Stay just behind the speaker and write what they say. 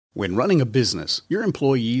When running a business, your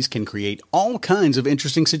employees can create all kinds of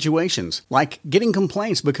interesting situations, like getting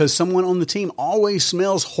complaints because someone on the team always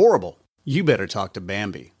smells horrible. You better talk to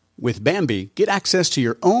Bambi. With Bambi, get access to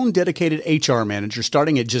your own dedicated HR manager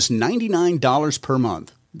starting at just $99 per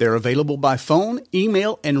month. They're available by phone,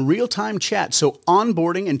 email, and real-time chat so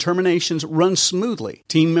onboarding and terminations run smoothly,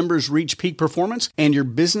 team members reach peak performance, and your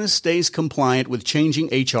business stays compliant with changing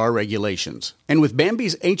HR regulations. And with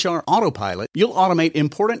Bambi's HR Autopilot, you'll automate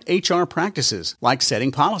important HR practices like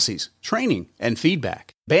setting policies, training, and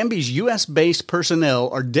feedback. Bambi's U.S.-based personnel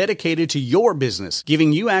are dedicated to your business,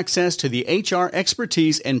 giving you access to the HR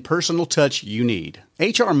expertise and personal touch you need.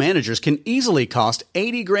 HR managers can easily cost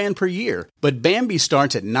 $80,000 per year, but Bambi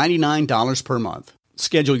starts at $99 per month.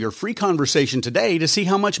 Schedule your free conversation today to see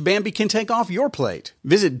how much Bambi can take off your plate.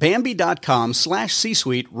 Visit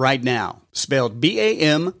Bambi.com/C-Suite right now. Spelled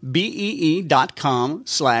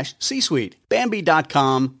BAMBEE.com/C-Suite.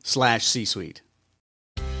 Bambi.com/C-Suite.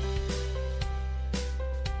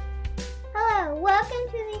 Welcome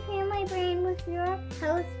to the Family Brain with your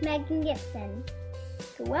host, Megan Gibson.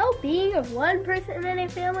 The well-being of one person in a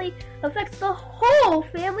family affects the whole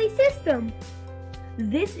family system.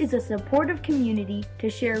 This is a supportive community to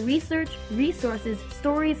share research, resources,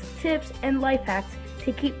 stories, tips, and life hacks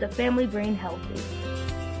to keep the family brain healthy.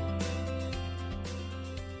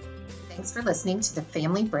 Thanks for listening to the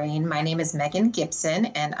Family Brain. My name is Megan Gibson,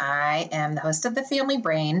 and I am the host of the Family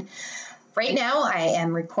Brain. Right now, I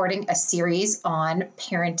am recording a series on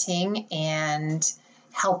parenting and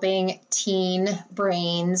helping teen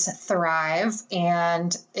brains thrive,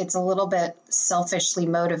 and it's a little bit selfishly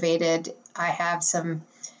motivated. I have some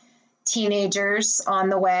teenagers on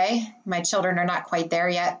the way. My children are not quite there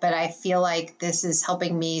yet, but I feel like this is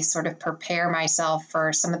helping me sort of prepare myself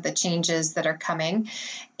for some of the changes that are coming,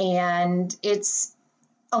 and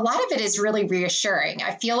a lot of it is really reassuring.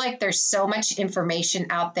 I feel like there's so much information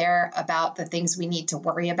out there about the things we need to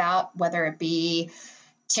worry about, whether it be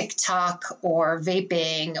TikTok or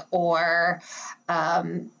vaping or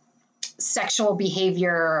sexual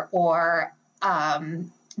behavior or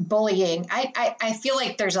bullying. I feel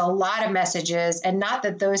like there's a lot of messages, and not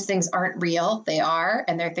that those things aren't real. They are,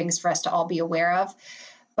 and they're things for us to all be aware of.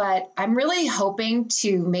 But I'm really hoping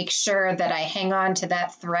to make sure that I hang on to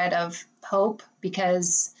that thread of hope,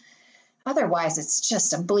 because otherwise it's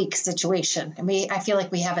just a bleak situation. And I feel like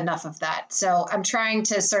we have enough of that. So I'm trying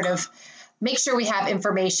to sort of make sure we have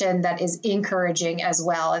information that is encouraging as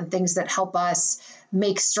well, and things that help us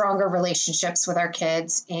make stronger relationships with our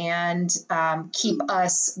kids and keep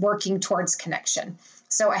us working towards connection.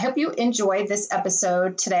 So I hope you enjoy this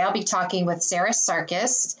episode. Today I'll be talking with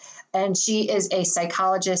Sarkis, and she is a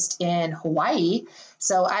psychologist in Hawaii.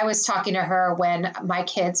 So I was talking to her when my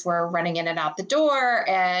kids were running in and out the door.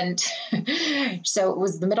 And so it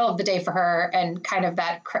was the middle of the day for her and kind of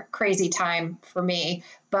that crazy time for me.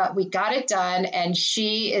 But we got it done. And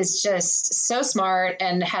she is just so smart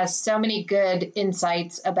and has so many good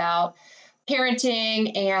insights about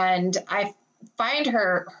parenting. And I find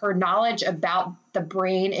her knowledge about the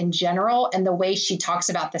brain in general and the way she talks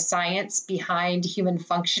about the science behind human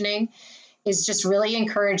functioning is just really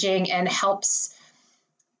encouraging and helps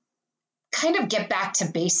kind of get back to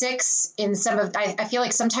basics in some of, I feel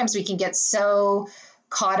like sometimes we can get so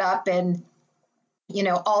caught up in,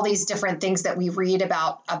 all these different things that we read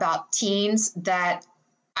about teens, that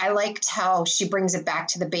I liked how she brings it back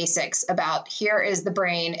to the basics about here is the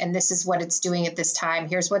brain and this is what it's doing at this time.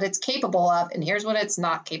 Here's what it's capable of and here's what it's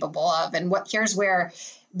not capable of and here's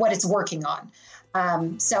what it's working on.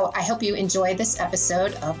 So I hope you enjoy this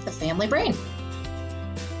episode of The Family Brain.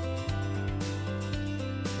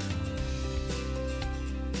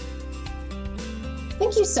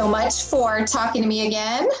 Thank you so much for talking to me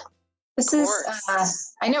again. This is,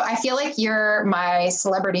 I feel like you're my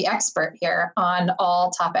celebrity expert here on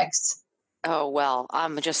all topics. Oh, well,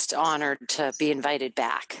 I'm just honored to be invited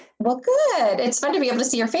back. Well, good. It's fun to be able to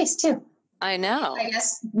see your face too. I know. I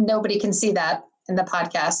guess nobody can see that in the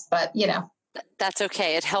podcast, but That's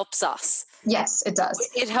okay. It helps us. Yes, it does.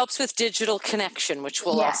 It helps with digital connection, which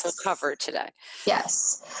we'll also cover today.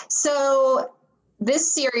 Yes. So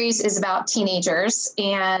this series is about teenagers,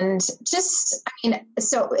 and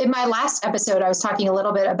so in my last episode, I was talking a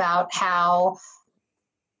little bit about how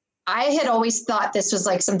I had always thought this was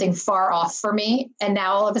like something far off for me. And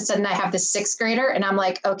now all of a sudden I have this sixth grader and I'm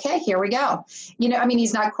like, okay, here we go.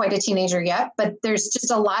 He's not quite a teenager yet, but there's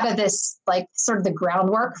just a lot of this, like sort of the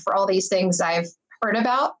groundwork for all these things I've heard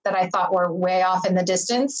about that I thought were way off in the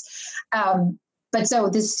distance. But so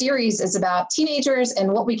this series is about teenagers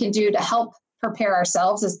and what we can do to help prepare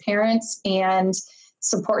ourselves as parents and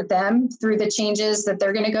support them through the changes that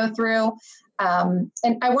they're going to go through. And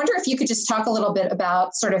I wonder if you could just talk a little bit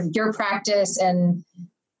about sort of your practice, and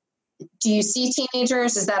do you see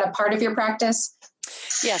teenagers? Is that a part of your practice?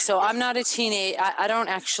 Yeah, so I'm not a teenage. I don't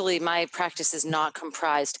actually, my practice is not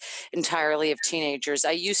comprised entirely of teenagers.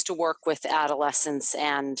 I used to work with adolescents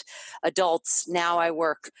and adults. Now I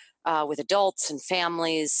work with adults and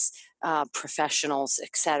families, professionals,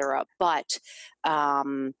 etc. But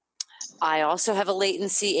I also have a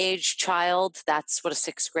latency age child. That's what a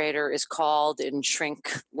sixth grader is called in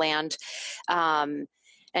shrink land.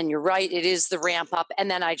 And you're right, it is the ramp up. And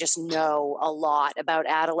then I just know a lot about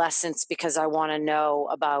adolescence because I want to know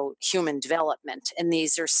about human development. And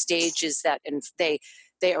these are stages that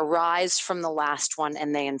they arise from the last one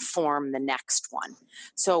and they inform the next one.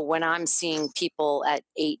 So when I'm seeing people at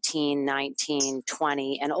 18, 19,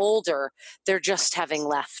 20 and older, they're just having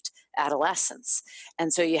left adolescence.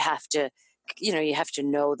 And so you have to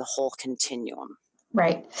know the whole continuum.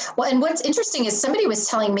 Right. Well, and what's interesting is somebody was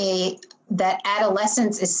telling me that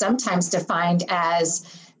adolescence is sometimes defined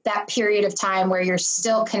as that period of time where you're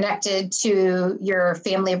still connected to your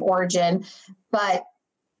family of origin,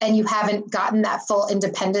 and you haven't gotten that full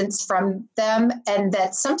independence from them. And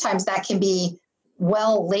that sometimes that can be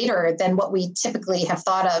well later than what we typically have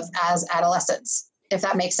thought of as adolescence, if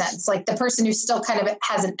that makes sense. Like the person who still kind of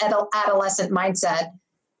has an adolescent mindset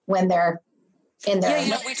when they're in their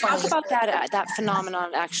we talk about that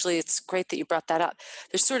phenomenon. Actually, it's great that you brought that up.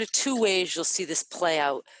 There's sort of two ways you'll see this play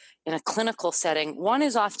out in a clinical setting. One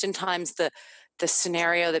is oftentimes the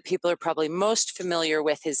scenario that people are probably most familiar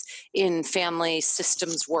with is in family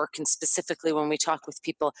systems work, and specifically when we talk with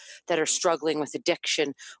people that are struggling with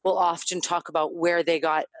addiction, we'll often talk about where they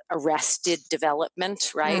got arrested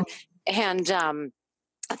development, right? And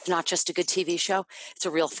it's not just a good TV show. It's a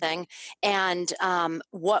real thing. And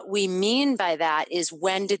what we mean by that is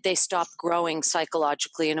when did they stop growing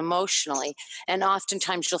psychologically and emotionally? And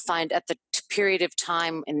oftentimes you'll find at the period of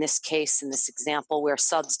time, in this case, in this example, where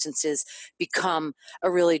substances become a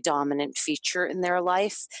really dominant feature in their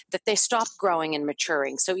life, that they stop growing and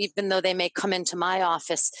maturing. So even though they may come into my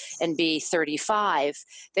office and be 35,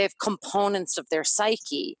 they have components of their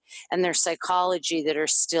psyche and their psychology that are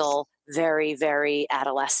still very, very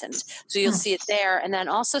adolescent. So you'll see it there. And then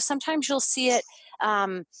also sometimes you'll see it,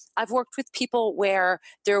 I've worked with people where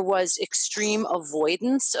there was extreme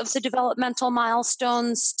avoidance of the developmental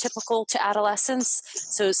milestones typical to adolescence.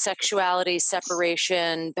 So sexuality,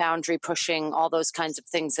 separation, boundary pushing, all those kinds of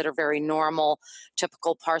things that are very normal,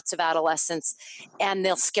 typical parts of adolescence, and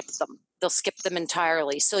they'll skip them. They'll skip them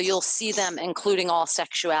entirely. So you'll see them, including all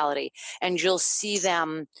sexuality, and you'll see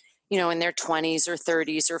them in their 20s or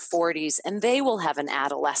 30s or 40s, and they will have an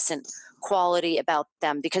adolescent quality about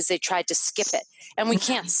them because they tried to skip it. And we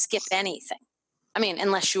can't skip anything. I mean,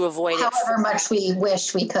 unless you avoid it. However much we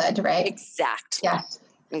wish we could, right? Exactly. Yeah.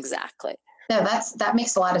 Exactly. No, that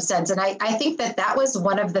makes a lot of sense. And I think that was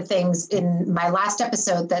one of the things in my last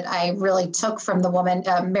episode that I really took from the woman,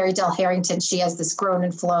 Mary Del Harrington. She has this Grown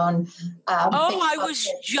and Flown. I was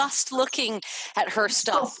just looking at her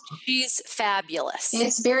stuff. She's fabulous.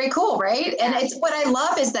 It's very cool, right? And it's what I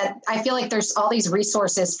love is that I feel like there's all these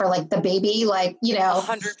resources for like the baby, like,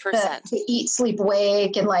 100%. To eat, sleep,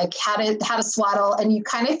 wake, and like how to swaddle. And you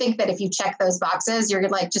kind of think that if you check those boxes, you're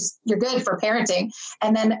like, you're good for parenting.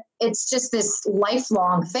 And then it's just this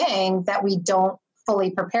lifelong thing that we don't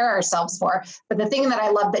fully prepare ourselves for. But the thing that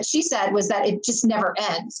I love that she said was that it just never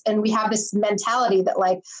ends. And we have this mentality that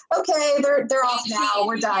like, okay, they're off now,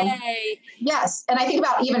 we're done. Yay. Yes. And I think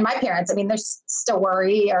about even my parents. I mean, there's still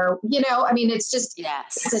worry or, it's just,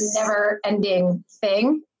 It's a never ending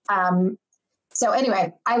thing. So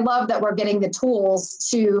anyway, I love that we're getting the tools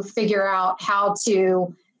to figure out how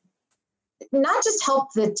to not just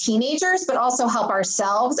help the teenagers, but also help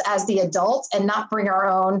ourselves as the adults and not bring our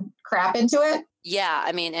own crap into it. Yeah.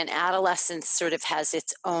 I mean, and adolescence sort of has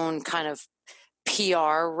its own kind of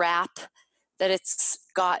PR rap that it's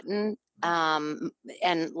gotten. And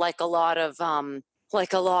like a lot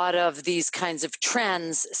of these kinds of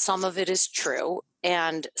trends, some of it is true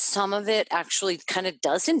and some of it actually kind of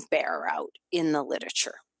doesn't bear out in the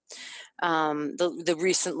literature. The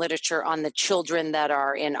recent literature on the children that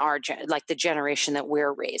are in like the generation that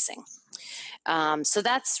we're raising. So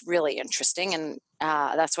that's really interesting. And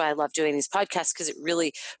that's why I love doing these podcasts, because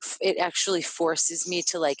it actually forces me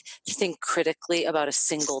to like think critically about a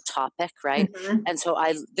single topic. Right. Mm-hmm. And so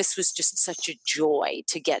this was just such a joy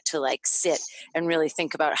to get to like sit and really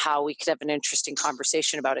think about how we could have an interesting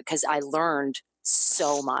conversation about it. 'Cause I learned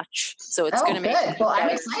so much. So it's going to make good. Well, I'm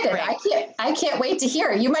excited. I can't wait to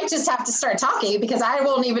hear. You might just have to start talking because I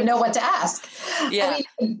won't even know what to ask. Yeah. I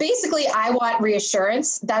mean, basically, I want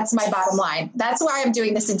reassurance. That's my bottom line. That's why I'm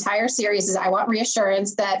doing this entire series is I want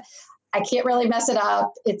reassurance that I can't really mess it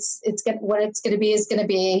up. What it's going to be is going to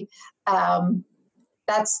be.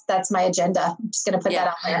 That's my agenda. I'm just going to put that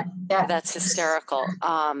out there. Yeah. That's hysterical.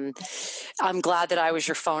 I'm glad that I was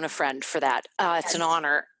your phone a friend for that. It's an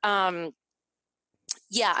honor.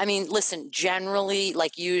 Yeah, I mean, listen, generally,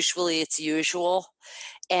 like usually it's usual.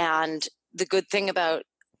 And the good thing about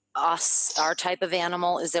us, our type of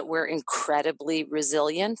animal, is that we're incredibly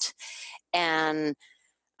resilient. And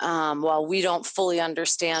while we don't fully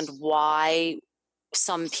understand why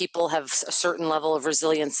some people have a certain level of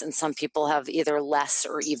resilience and some people have either less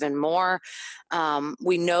or even more,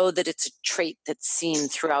 we know that it's a trait that's seen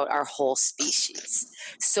throughout our whole species.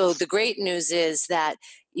 So the great news is that,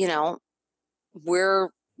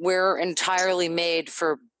 we're entirely made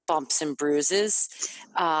for bumps and bruises,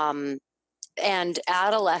 and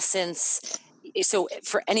adolescence. So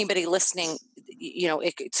for anybody listening,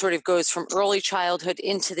 it sort of goes from early childhood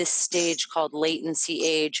into this stage called latency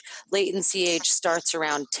age. Latency age starts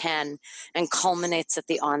around 10 and culminates at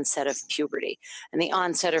the onset of puberty. And the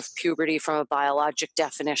onset of puberty from a biologic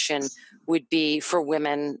definition would be for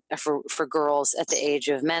women, for girls at the age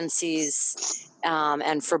of menses,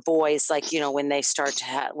 and for boys, like, when they start to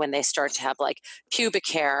have like pubic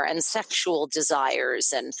hair and sexual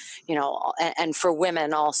desires, and, and for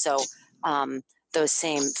women also, those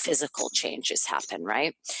same physical changes happen,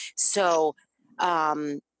 right? So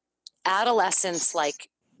adolescence, like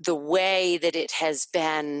the way that it has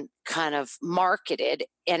been kind of marketed,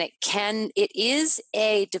 and it is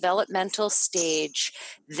a developmental stage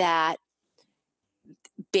that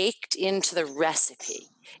baked into the recipe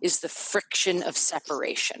is the friction of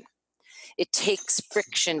separation. It takes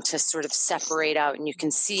friction to sort of separate out, and you can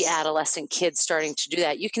see adolescent kids starting to do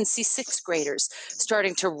that. You can see sixth graders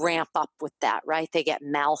starting to ramp up with that, right? They get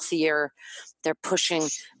mouthier, they're pushing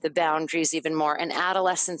the boundaries even more, and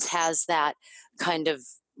adolescence has that kind of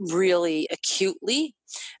really acutely,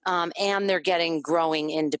 and they're getting growing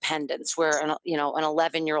independence, where an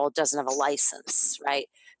 11-year-old doesn't have a license, right?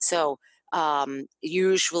 So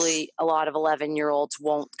usually a lot of 11-year-olds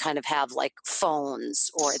won't kind of have like phones,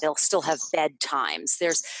 or they'll still have bedtimes.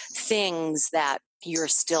 There's things that you're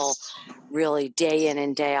still really day in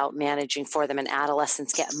and day out managing for them, and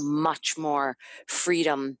adolescents get much more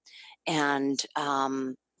freedom, and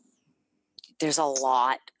there's a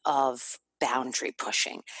lot of boundary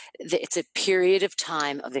pushing. It's a period of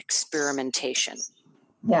time of experimentation.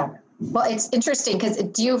 Yeah. Well, it's interesting because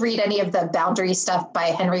do you read any of the boundary stuff by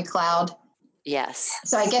Henry Cloud? Yes.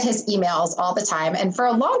 So I get his emails all the time. And for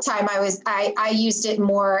a long time, I used it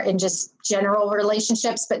more in just general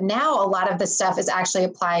relationships, but now a lot of the stuff is actually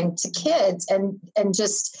applying to kids and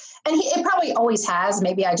it probably always has.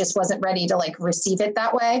 Maybe I just wasn't ready to like receive it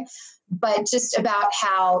that way, but just about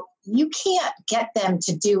how you can't get them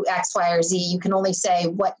to do X, Y, or Z. You can only say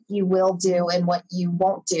what you will do and what you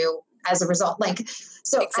won't do as a result. Like,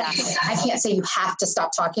 so exactly. I can't say you have to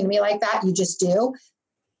stop talking to me like that. You just do.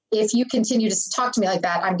 If you continue to talk to me like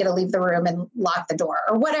that, I'm going to leave the room and lock the door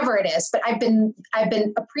or whatever it is. But I've been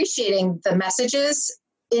appreciating the messages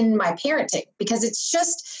in my parenting because it's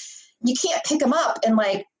just, you can't pick them up and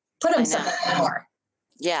like put them somewhere anymore.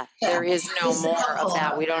 Yeah, there is no more of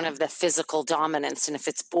that. We don't have the physical dominance. And if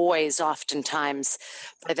it's boys, oftentimes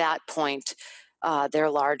by that point, they're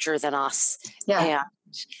larger than us. Yeah.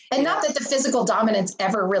 And not that the physical dominance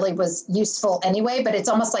ever really was useful anyway, but it's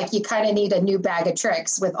almost like you kind of need a new bag of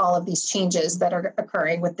tricks with all of these changes that are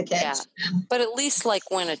occurring with the kids. Yeah. But at least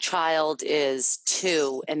like when a child is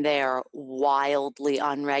 2 and they are wildly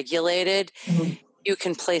unregulated, you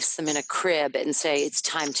can place them in a crib and say, it's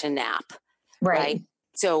time to nap. Right?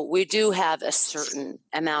 So we do have a certain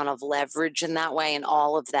amount of leverage in that way, and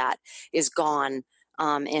all of that is gone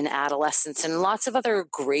in adolescence, and lots of other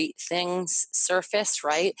great things surface,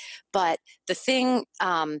 right? But the thing,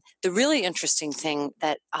 the really interesting thing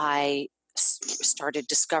that I started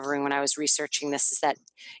discovering when I was researching this is that,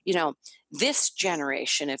 this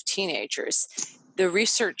generation of teenagers, the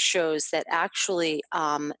research shows that actually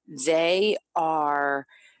they are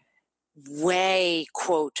way,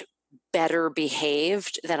 quote, better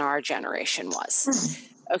behaved than our generation was.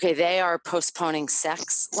 Okay, they are postponing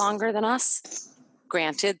sex longer than us.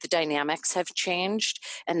 Granted, the dynamics have changed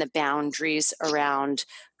and the boundaries around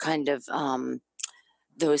kind of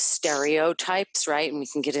those stereotypes, right? And we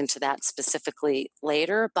can get into that specifically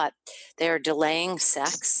later, but they're delaying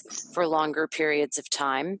sex for longer periods of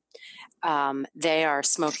time. They are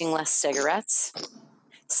smoking less cigarettes.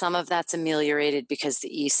 Some of that's ameliorated because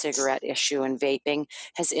the e-cigarette issue and vaping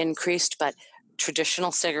has increased, but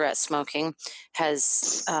traditional cigarette smoking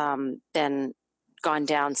has been gone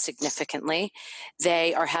down significantly.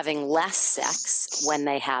 They are having less sex when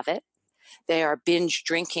they have it. They are binge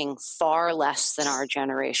drinking far less than our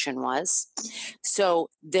generation was. So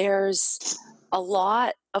there's a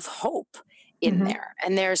lot of hope in there.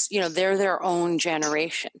 And there's, they're their own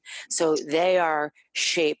generation. So they are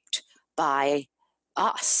shaped by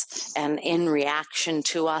us and in reaction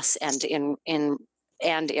to us and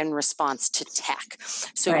in response to tech.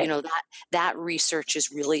 So, Right. That research is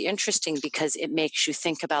really interesting because it makes you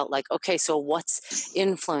think about like, okay, so what's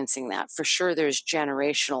influencing that? For sure, there's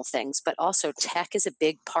generational things, but also tech is a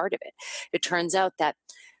big part of it. It turns out that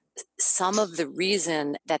some of the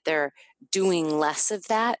reason that they're doing less of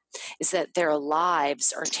that is that their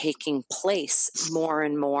lives are taking place more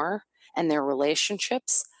and more and their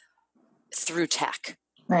relationships through tech.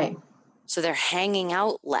 Right. So they're hanging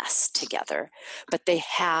out less together, but they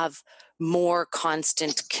have more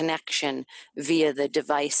constant connection via the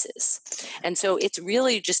devices. And so it's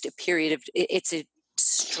really just it's a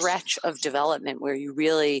stretch of development where you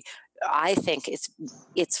really, I think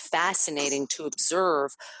it's fascinating to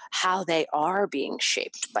observe how they are being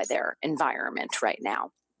shaped by their environment right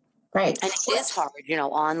now. Right. And it is hard,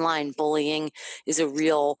 online bullying is a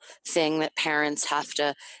real thing that parents have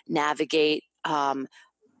to navigate.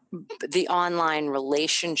 The online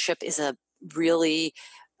relationship is a really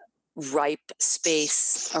ripe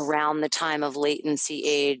space around the time of latency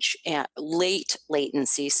age, late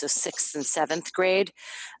latency, so 6th and 7th grade,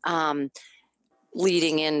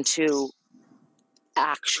 leading into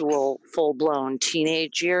actual full-blown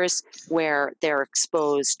teenage years where they're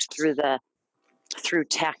exposed through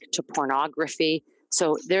tech to pornography.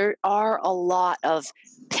 So there are a lot of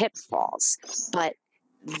pitfalls, but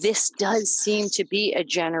this does seem to be a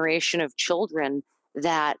generation of children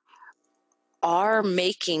that are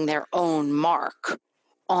making their own mark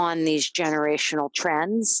on these generational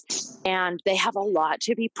trends, and they have a lot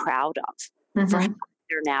to be proud of for how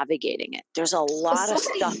they're navigating it. There's a lot of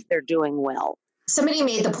stuff they're doing well. Somebody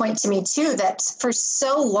made the point to me too that for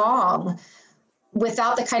so long,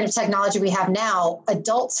 without the kind of technology we have now,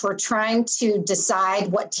 adults were trying to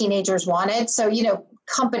decide what teenagers wanted. So,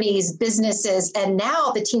 companies, businesses, and now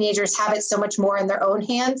the teenagers have it so much more in their own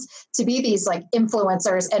hands to be these like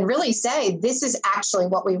influencers and really say, this is actually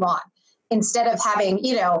what we want, instead of having,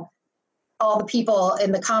 all the people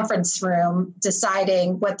in the conference room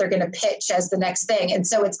deciding what they're going to pitch as the next thing. And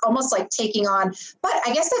so it's almost like taking on, but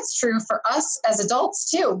I guess that's true for us as adults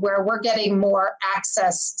too, where we're getting more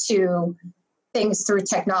access to things through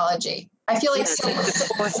technology. I feel like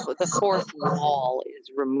the fourth wall is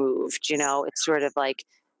removed. It's sort of like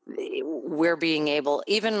we're being able,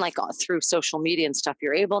 even like through social media and stuff,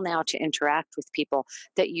 you're able now to interact with people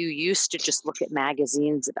that you used to just look at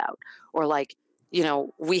magazines about, or like,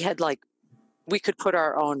 we could put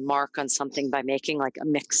our own mark on something by making like a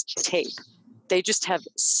mixed tape. They just have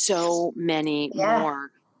so many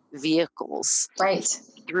more vehicles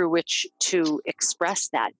through which to express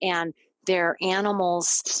that. And they're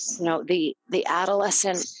animals, the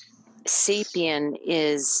adolescent sapien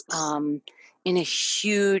is in a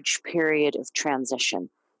huge period of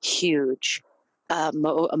transition, huge,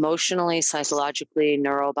 emotionally, psychologically,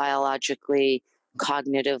 neurobiologically,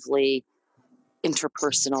 cognitively,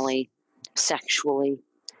 interpersonally, sexually.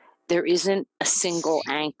 There isn't a single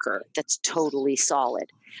anchor that's totally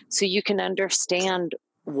solid. So you can understand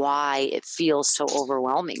why it feels so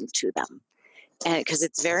overwhelming to them. And because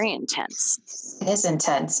it's very intense. It is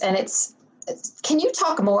intense. And can you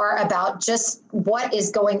talk more about just what is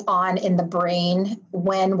going on in the brain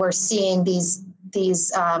when we're seeing this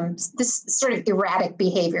sort of erratic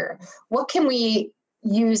behavior? What can we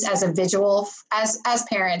use as a visual as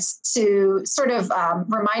parents to sort of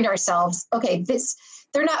remind ourselves, okay,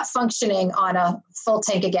 they're not functioning on a full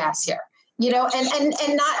tank of gas here,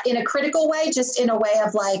 and not in a critical way, just in a way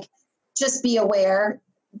of like, just be aware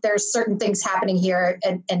there's certain things happening here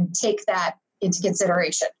and take that into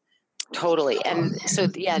consideration. Totally. And so,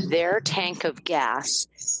 their tank of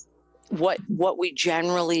gas, what we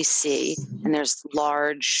generally see, and there's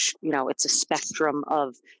large, it's a spectrum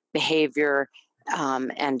of behavior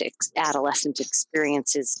and adolescent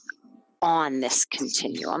experiences on this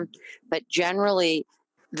continuum. But generally,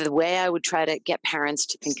 the way I would try to get parents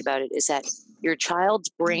to think about it is that your child's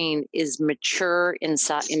brain is mature in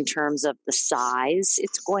terms of the size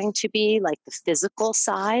it's going to be, like the physical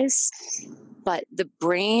size, but the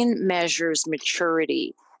brain measures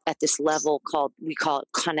maturity at this level we call it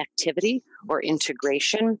connectivity or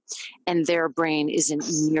integration, and their brain isn't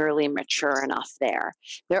nearly mature enough there.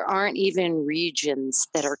 There aren't even regions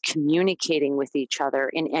that are communicating with each other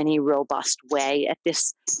in any robust way at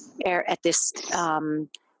this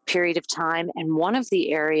period of time. And one of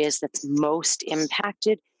the areas that's most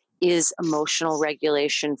impacted is emotional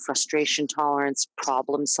regulation, frustration tolerance,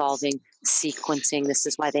 problem solving, sequencing. This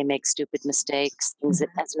is why they make stupid mistakes. Things that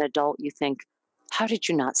as an adult you think, how did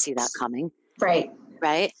you not see that coming? Right.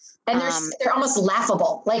 Right. And they're almost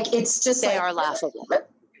laughable. Like, it's just they are laughable.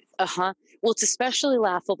 Well, it's especially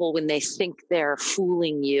laughable when they think they're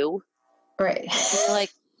fooling you. Right. You're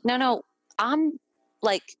like, no, I'm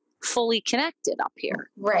like fully connected up here.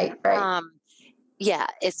 Right. Yeah,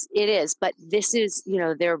 it is. But this is,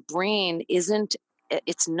 their brain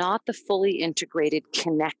it's not the fully integrated,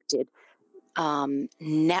 connected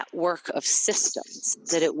network of systems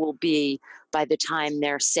that it will be by the time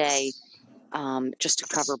they're, say, just to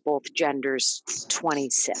cover both genders,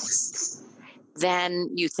 26. Then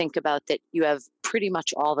you think about that you have pretty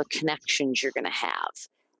much all the connections you're going to have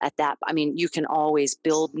at that. I mean, you can always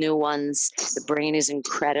build new ones. The brain is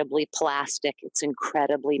incredibly plastic. It's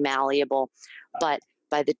incredibly malleable. But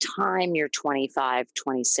by the time you're 25,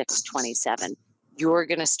 26, 27, you're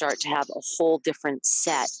going to start to have a whole different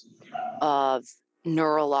set of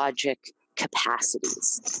neurologic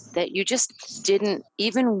capacities that you just didn't,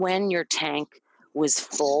 even when your tank was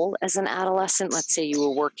full as an adolescent. Let's say you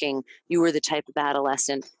were the type of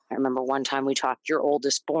adolescent. I remember one time we talked, your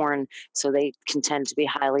oldest born, so they can tend to be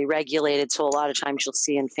highly regulated. So a lot of times you'll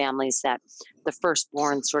see in families that the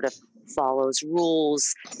firstborn sort of follows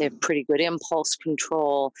rules. They have pretty good impulse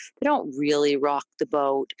control. They don't really rock the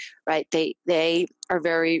boat, right? They are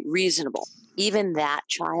very reasonable. Even that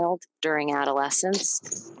child during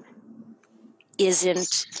adolescence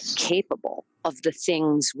isn't capable of the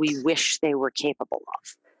things we wish they were capable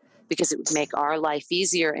of, because it would make our life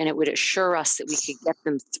easier and it would assure us that we could get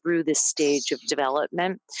them through this stage of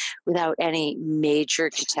development without any major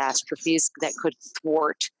catastrophes that could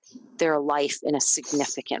thwart their life in a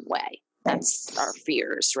significant way. That's our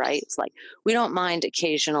fears, right? It's like, we don't mind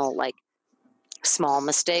occasional, like, small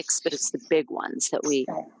mistakes, but it's the big ones that we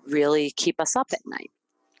really keep us up at night.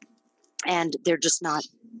 And they're just not,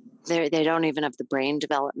 they don't even have the brain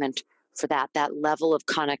development for that. That level of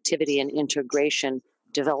connectivity and integration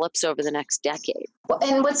develops over the next decade. Well,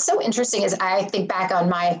 and what's so interesting is I think back on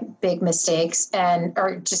my big mistakes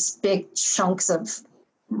or just big chunks of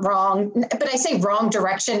wrong, but I say wrong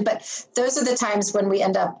direction, but those are the times when we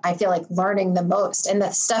end up, I feel like, learning the most. And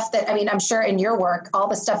the stuff that, I mean, I'm sure in your work, all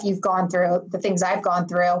the stuff you've gone through, the things I've gone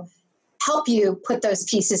through, help you put those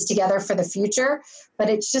pieces together for the future. But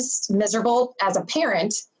it's just miserable as a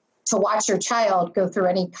parent to watch your child go through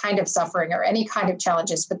any kind of suffering or any kind of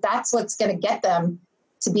challenges. But that's what's going to get them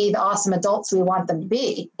to be the awesome adults we want them to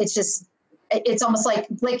be. It's almost like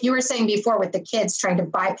you were saying before with the kids trying to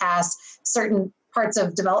bypass certain parts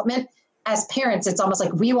of development. As parents, it's almost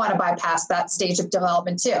like we want to bypass that stage of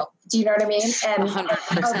development too. Do you know what I mean? And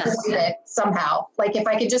 100%. avoid it somehow. Like, if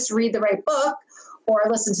I could just read the right book or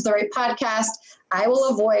listen to the right podcast, I will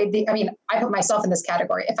avoid I put myself in this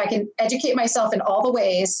category. If I can educate myself in all the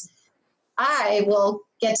ways, I will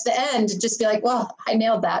get to the end and just be like, well, I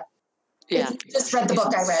nailed that. Yeah. Just read the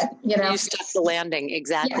book I read, You stuck the landing.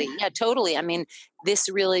 Exactly. Yeah, totally. I mean, this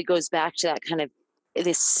really goes back to that kind of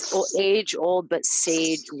this age-old but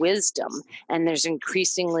sage wisdom. And there's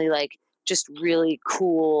increasingly, like, just really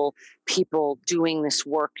cool people doing this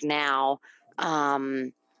work now.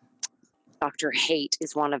 Dr. Haidt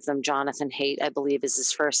is one of them. Jonathan Haidt, I believe, is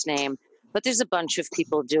his first name. But there's a bunch of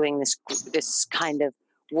people doing this kind of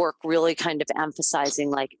work, really kind of emphasizing,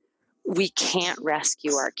 like, we can't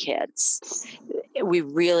rescue our kids. We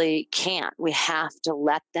really can't. We have to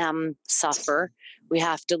let them suffer. We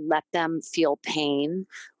have to let them feel pain.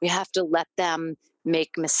 We have to let them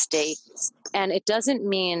make mistakes. And it doesn't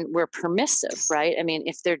mean we're permissive, right? I mean,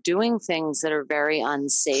 if they're doing things that are very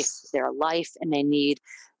unsafe for their life and they need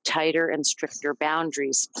tighter and stricter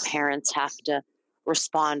boundaries, parents have to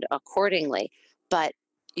respond accordingly. But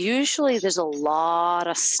usually there's a lot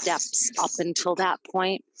of steps up until that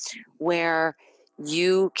point where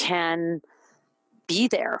you can be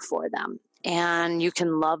there for them and you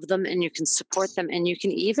can love them and you can support them and you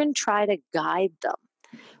can even try to guide them.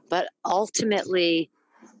 But ultimately,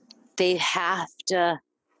 they have to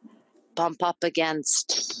bump up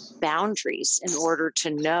against boundaries in order to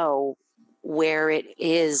know where it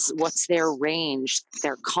is, what's their range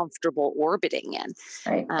they're comfortable orbiting in.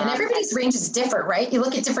 Right. And everybody's range is different, right? You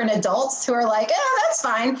look at different adults who are like, oh, that's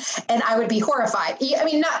fine. And I would be horrified. I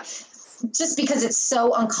mean, not just because it's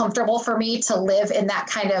so uncomfortable for me to live in that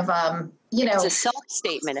kind of, it's a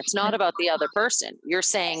self-statement. It's not about the other person. You're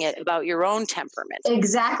saying it about your own temperament.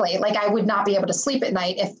 Exactly. Like I would not be able to sleep at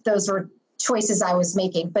night if those were choices I was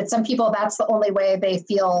making. But some people, that's the only way they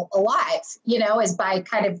feel alive, is by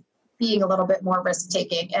kind of being a little bit more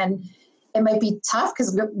risk-taking. And it might be tough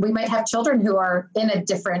because we might have children who are in a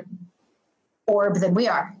different orb than we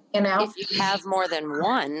are, If you have more than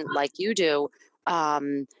one, like you do,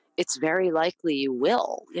 it's very likely you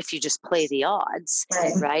will if you just play the odds,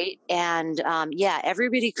 right? And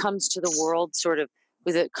everybody comes to the world sort of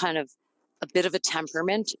with a kind of a bit of a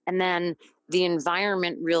temperament, and then the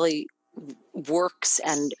environment really works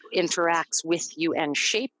and interacts with you and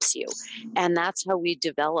shapes you. And that's how we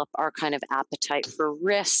develop our kind of appetite for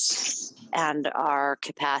risk and our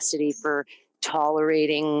capacity for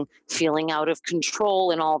tolerating feeling out of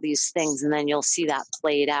control and all these things. And then you'll see that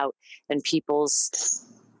played out in people's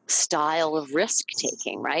style of risk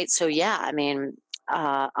taking, right? So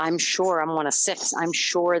I'm sure I'm one of 6. I'm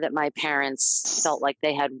sure that my parents felt like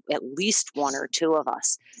they had at least one or two of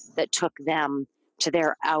us that took them to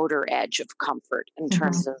their outer edge of comfort in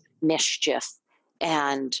terms of mischief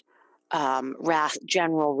and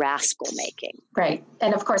general rascal making. Right.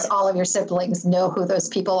 And of course, all of your siblings know who those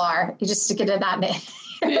people are. You just stick it in that name.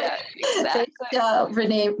 Yeah,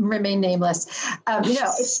 exactly. Remain nameless.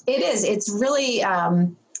 It's really,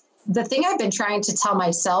 the thing I've been trying to tell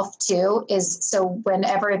myself too is, so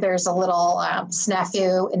whenever there's a little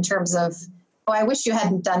snafu in terms of, oh, I wish you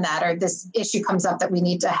hadn't done that, or this issue comes up that we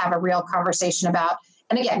need to have a real conversation about.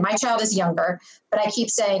 And again, my child is younger, but I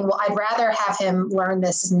keep saying, well, I'd rather have him learn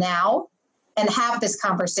this now and have this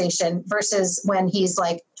conversation versus when he's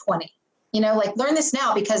like 20, learn this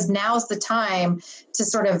now because now's the time to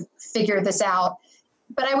sort of figure this out.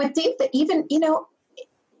 But I would think that even,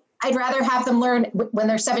 I'd rather have them learn when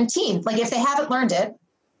they're 17. Like if they haven't learned it,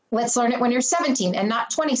 let's learn it when you're 17 and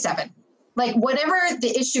not 27. Like whatever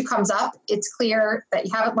the issue comes up, it's clear that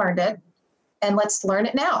you haven't learned it and let's learn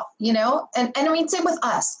it now, And I mean, same with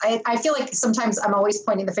us. I feel like sometimes I'm always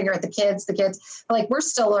pointing the finger at the kids, like we're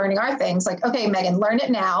still learning our things. Like, okay, Megan, learn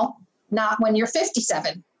it now, not when you're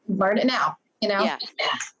 57, learn it now, Yeah.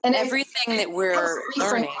 And everything that we're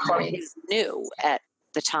learning is new at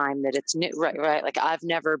the time that it's new, right? Like I've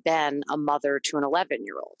never been a mother to an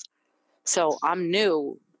 11-year-old. So I'm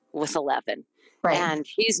new with 11. Right. And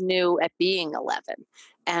he's new at being 11.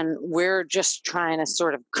 And we're just trying to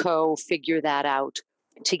sort of figure that out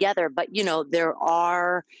together. But, there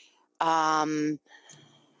are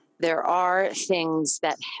things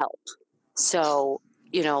that help. So,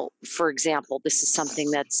 for example, this is something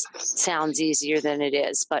that sounds easier than it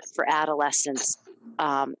is. But for adolescents,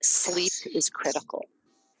 sleep is critical.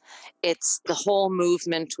 It's the whole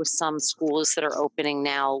movement with some schools that are opening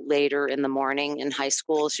now later in the morning in high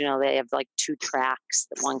schools. They have like 2 tracks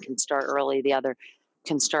that one can start early, the other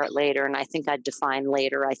can start later. And I think I'd define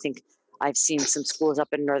later. I think I've seen some schools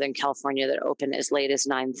up in Northern California that open as late as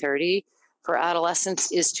 9:30 for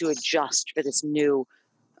adolescents, is to adjust for this new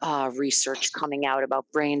research coming out about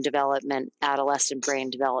brain development, adolescent brain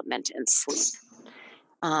development, and sleep.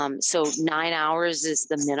 So 9 hours is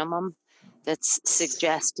the minimum that's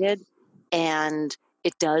suggested. And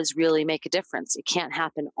it does really make a difference. It can't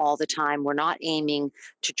happen all the time. We're not aiming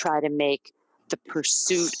to try to make the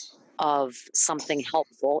pursuit of something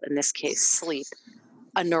helpful, in this case, sleep,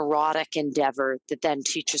 a neurotic endeavor that then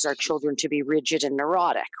teaches our children to be rigid and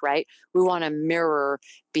neurotic, right? We want to mirror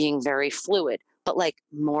being very fluid, but like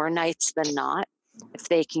more nights than not, if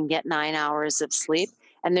they can get 9 hours of sleep,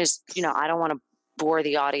 and there's, I don't want to bore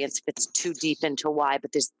the audience if it's too deep into why,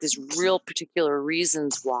 but there's real particular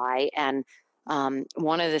reasons why. And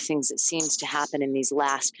one of the things that seems to happen in these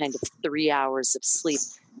last kind of 3 hours of sleep,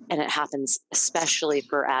 and it happens especially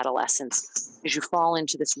for adolescents, is you fall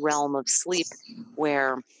into this realm of sleep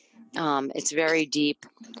where it's very deep,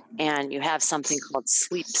 and you have something called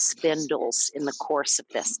sleep spindles in the course of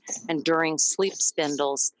this. And during sleep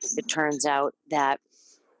spindles, it turns out that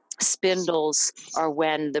spindles are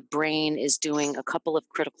when the brain is doing a couple of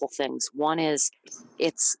critical things. One is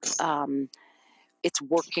it's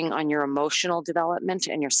working on your emotional development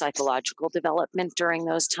and your psychological development during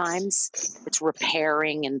those times. It's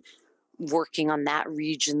repairing and working on that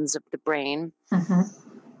regions of the brain.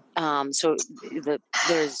 So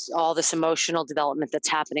there's all this emotional development that's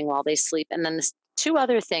happening while they sleep. And then there's 2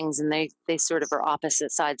 other things, and they sort of are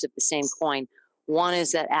opposite sides of the same coin. One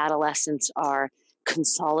is that adolescents are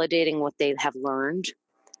consolidating what they have learned.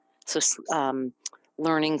 So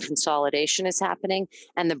learning consolidation is happening,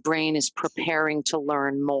 and the brain is preparing to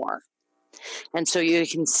learn more. And so you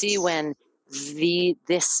can see when sleep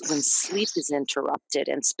is interrupted,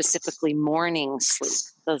 and specifically morning sleep,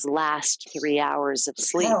 those last 3 hours of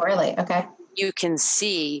sleep. Oh, really? Okay. You can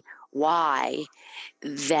see why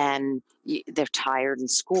then they're tired in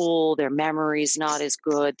school, their memory's not as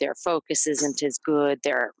good, their focus isn't as good,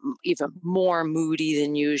 they're even more moody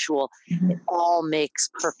than usual. It all makes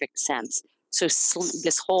perfect sense. So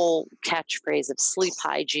this whole catchphrase of sleep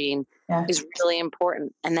hygiene is really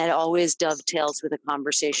important. And that always dovetails with a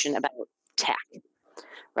conversation about tech,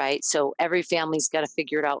 right? So every family's got to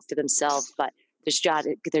figure it out for themselves, but there's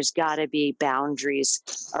got to be boundaries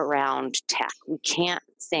around tech. We can't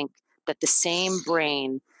think that the same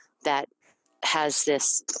brain that has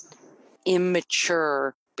this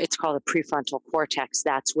immature, it's called the prefrontal cortex.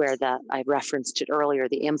 That's where I referenced it earlier,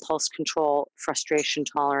 the impulse control, frustration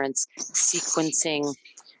tolerance, sequencing,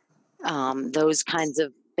 those kinds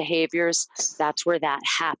of behaviors. That's where that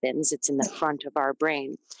happens. It's in the front of our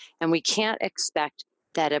brain. And we can't expect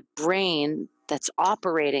that a brain that's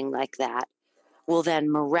operating like that will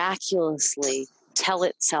then miraculously tell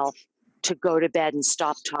itself to go to bed and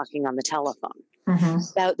stop talking on the telephone.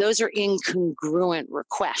 Now, those are incongruent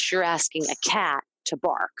requests. You're asking a cat to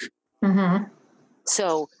bark.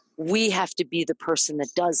 So we have to be the person that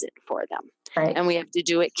does it for them. Right. And we have to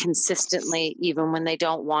do it consistently, even when they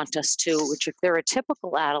don't want us to, which if they're a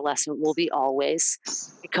typical adolescent will be always,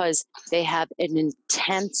 because they have an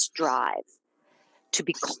intense drive to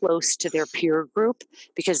be close to their peer group,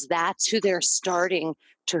 because that's who they're starting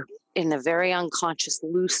to, in a very unconscious,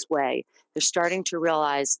 loose way, they're starting to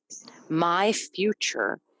realize my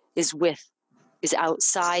future is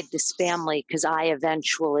outside this family, because I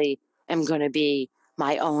eventually am going to be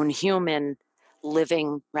my own human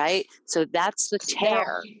living, right? So that's the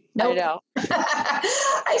tear. Nope. I know.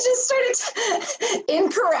 I just started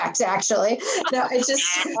incorrect, actually. No,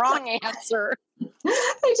 Wrong answer.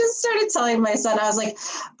 I just started telling my son, I was like,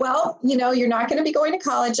 well, you're not going to be going to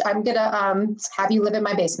college. I'm going to have you live in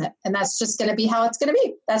my basement. And that's just going to be how it's going to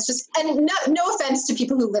be. That's just, and no offense to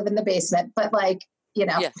people who live in the basement, but it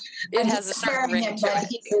has a certain ring to it.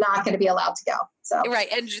 He's not going to be allowed to go. So right.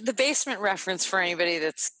 And the basement reference, for anybody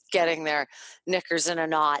that's getting their knickers in a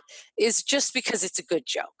knot, is just because it's a good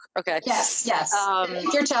joke. Okay. Yes.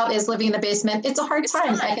 If your child is living in the basement, it's a hard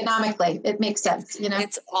time economically. It makes sense,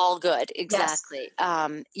 It's all good. Exactly.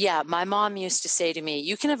 Yes. My mom used to say to me,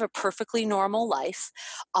 you can have a perfectly normal life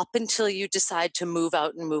up until you decide to move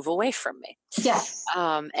out and move away from me. Yes.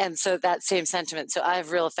 And so that same sentiment. So I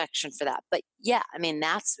have real affection for that. But yeah, I mean,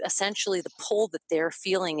 that's essentially the pull that they're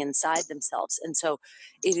feeling inside themselves. And so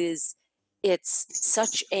it's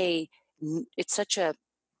such a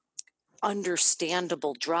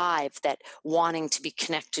understandable drive that wanting to be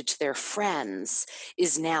connected to their friends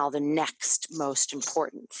is now the next most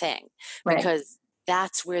important thing, because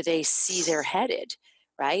that's where they see they're headed,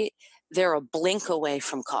 right? They're a blink away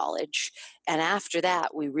from college. And after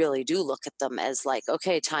that, we really do look at them as like,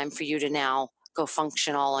 okay, time for you to now go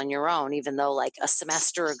function all on your own, even though like a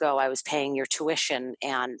semester ago I was paying your tuition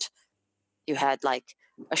and you had like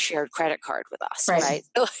a shared credit card with us, right?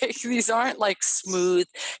 Like, these aren't like smooth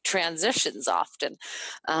transitions often.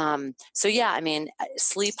 So yeah, I mean,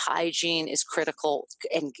 sleep hygiene is critical,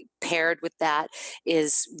 and paired with that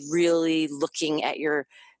is really looking at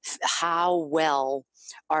how well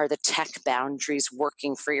are the tech boundaries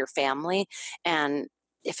working for your family. And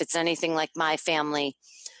if it's anything like my family,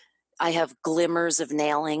 I have glimmers of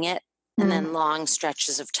nailing it, and then long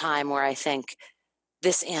stretches of time where I think,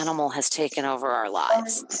 this animal has taken over our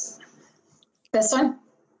lives. This one?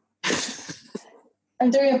 I'm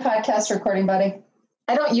doing a podcast recording, buddy.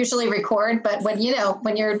 I don't usually record, but when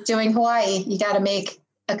you're doing Hawaii, you got to make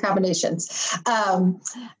accommodations. We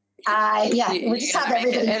just have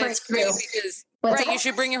everybody. And it's great because you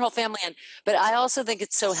should bring your whole family in. But I also think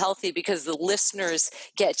it's so healthy because the listeners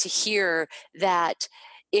get to hear that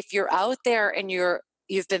if you're out there and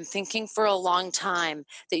you've been thinking for a long time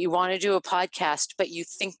that you want to do a podcast, but you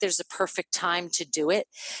think there's a perfect time to do it.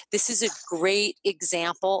 This is a great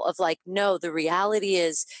example of like, no, the reality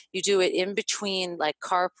is you do it in between like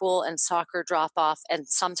carpool and soccer drop off. And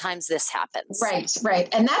sometimes this happens. Right.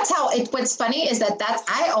 And that's how what's funny is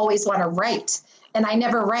I always want to write, and I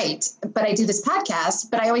never write, but I do this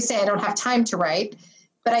podcast, but I always say I don't have time to write,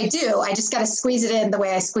 but I do. I just got to squeeze it in the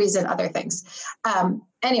way I squeeze in other things.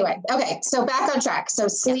 Anyway, okay, so back on track. So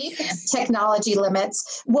sleep, technology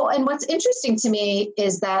limits. Well, and what's interesting to me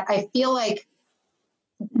is that I feel like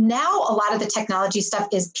now a lot of the technology stuff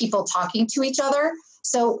is people talking to each other.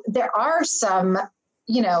 So there are some,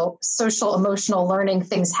 social emotional learning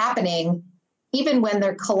things happening, even when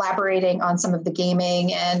they're collaborating on some of the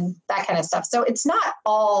gaming and that kind of stuff. So it's not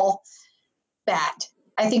all bad.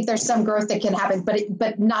 I think there's some growth that can happen,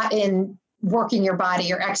 but not in working your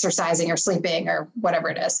body or exercising or sleeping or whatever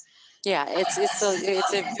it is. Yeah, it's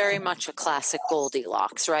a very much a classic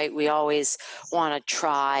Goldilocks, right? We always want to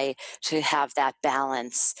try to have that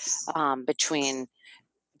balance between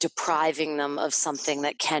depriving them of something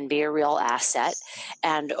that can be a real asset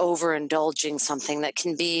and overindulging something that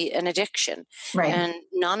can be an addiction. Right. And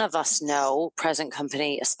none of us know, present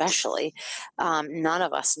company especially, none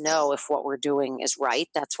of us know if what we're doing is right.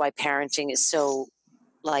 That's why parenting is so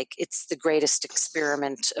it's the greatest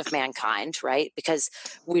experiment of mankind, right? Because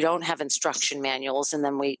we don't have instruction manuals, and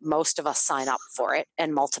then most of us sign up for it,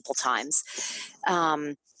 and multiple times.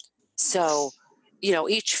 So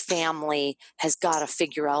each family has got to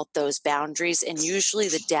figure out those boundaries, and usually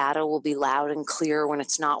the data will be loud and clear when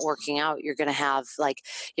it's not working out. You're going to have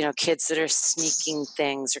kids that are sneaking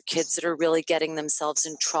things, or kids that are really getting themselves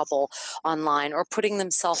in trouble online or putting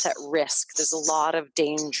themselves at risk. There's a lot of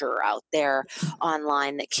danger out there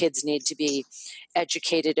online that kids need to be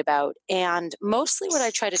educated about. And mostly what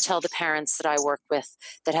I try to tell the parents that I work with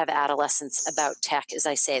that have adolescents about tech is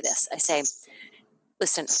I say,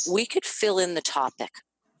 listen, we could fill in the topic,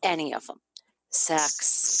 any of them: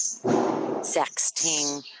 sex,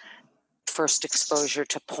 sexting, first exposure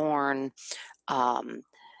to porn,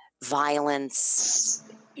 violence,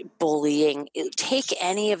 bullying. Take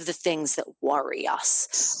any of the things that worry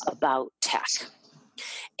us about tech.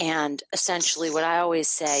 And essentially what I always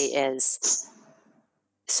say is,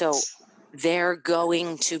 so they're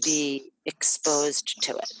going to be exposed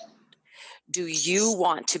to it. Do you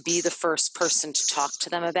want to be the first person to talk to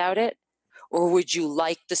them about it? Or would you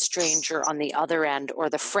like the stranger on the other end, or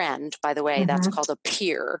the friend, by the way, that's called a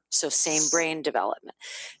peer, so same brain development,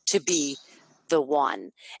 to be the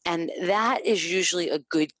one? And that is usually a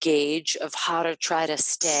good gauge of how to try to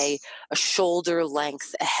stay a shoulder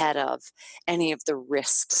length ahead of any of the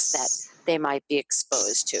risks that they might be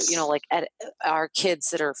exposed to. Like at our kids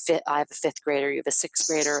that are I have a 5th grader, you have a 6th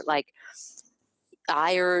grader,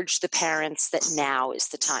 I urge the parents that now is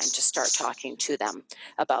the time to start talking to them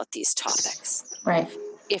about these topics. Right.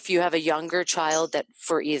 If you have a younger child that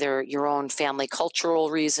for either your own family cultural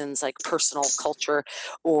reasons, like personal culture,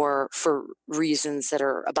 or for reasons that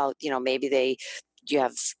are about, maybe you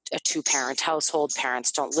have a 2-parent household,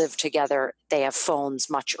 parents don't live together, they have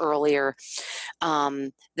phones much earlier,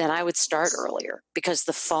 then I would start earlier, because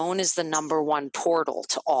the phone is the number one portal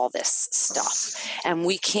to all this stuff. And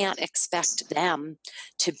we can't expect them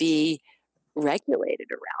to be regulated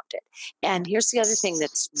around it. And here's the other thing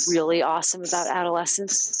that's really awesome about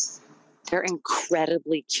adolescents: they're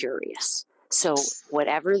incredibly curious. So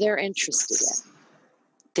whatever they're interested in,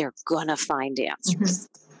 they're gonna find answers.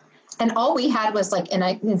 And all we had was an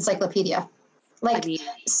encyclopedia.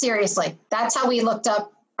 Seriously, that's how we looked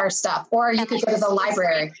up our stuff. Or you could go to the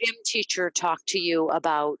library. Gym teacher talk to you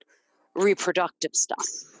about reproductive stuff.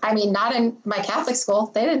 Not in my Catholic school.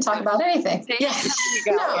 They didn't talk about anything. Yeah.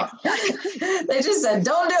 No. They just said,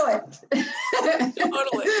 don't do it.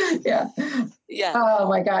 Totally. Yeah. Yeah. Oh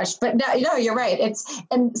my gosh. But no, you're right.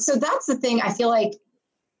 And so that's the thing. I feel like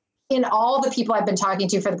in all the people I've been talking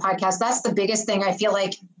to for the podcast, that's the biggest thing. I feel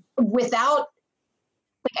like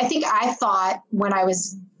I think I thought when I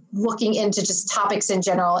was looking into just topics in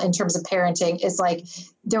general in terms of parenting is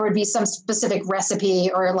there would be some specific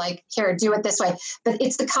recipe or here, do it this way. But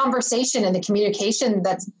it's the conversation and the communication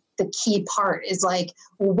that's the key part is well,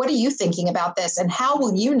 what are you thinking about this? And how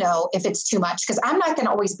will you know if it's too much? Because I'm not going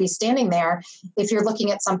to always be standing there if you're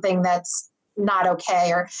looking at something that's not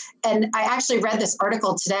okay. And I actually read this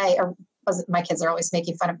article today, my kids are always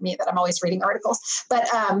making fun of me that I'm always reading articles, but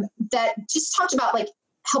that just talked about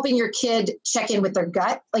helping your kid check in with their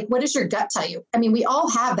gut. What does your gut tell you? We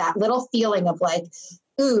all have that little feeling of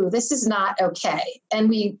ooh, this is not okay. And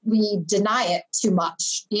we deny it too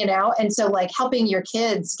much, And so helping your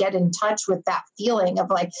kids get in touch with that feeling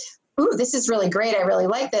of ooh, this is really great. I really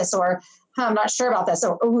like this. Or I'm not sure about this.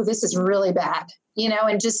 Or, ooh, this is really bad,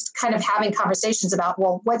 and just kind of having conversations about,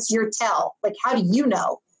 well, what's your tell? How do you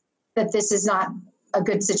know that this is not a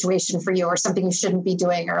good situation for you, or something you shouldn't be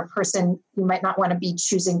doing, or a person you might not want to be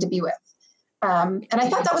choosing to be with? And I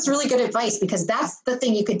thought that was really good advice, because that's the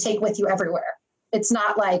thing you could take with you everywhere. It's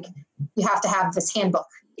not you have to have this handbook.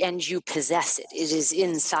 And you possess it. It is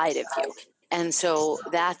inside of you. And so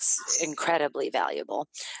that's incredibly valuable.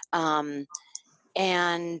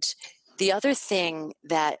 And The other thing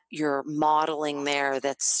that you're modeling there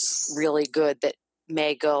that's really good that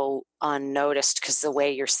may go unnoticed because the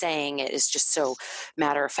way you're saying it is just so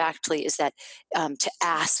matter-of-factly is that to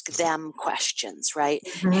ask them questions, right?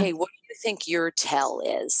 Mm-hmm. Hey, what do you think your tell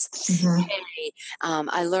is? Mm-hmm. Hey,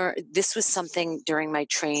 I learned this was something during my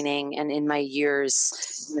training and in my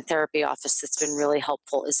years in the therapy office that's been really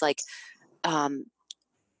helpful is like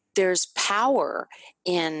there's power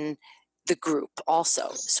in the group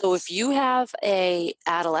also. So if you have a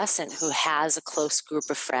adolescent who has a close group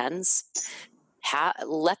of friends,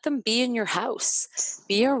 let them be in your house,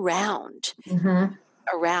 be around. Mm-hmm.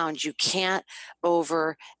 You can't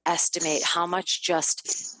overestimate how much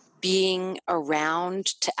just being around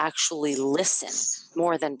to actually listen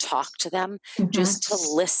more than talk to them, just to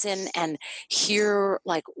listen and hear,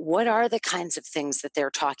 like, what are the kinds of things that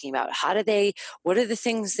they're talking about? What are the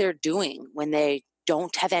things they're doing when they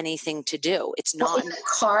don't have anything to do? It's not in the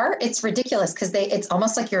car. It's ridiculous because it's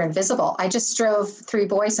almost like you're invisible. I just drove 3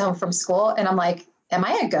 boys home from school and I'm like, am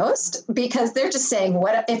I a ghost? Because they're just saying,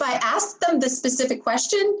 what if I ask them the specific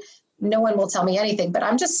question? No one will tell me anything, but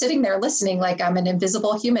I'm just sitting there listening like I'm an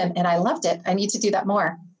invisible human. And I loved it. I need to do that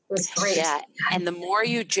more. It was great. Yeah. And the more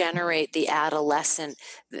you generate the adolescent,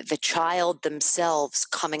 the child themselves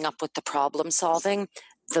coming up with the problem solving,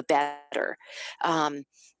 the better.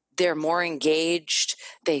 They're more engaged.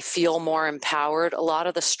 They feel more empowered. A lot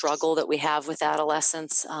of the struggle that we have with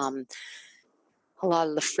adolescents, a lot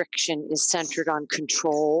of the friction is centered on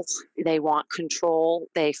control. They want control.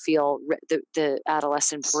 They feel the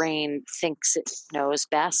adolescent brain thinks it knows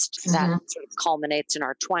best. That sort of culminates in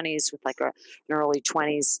our 20s with like an early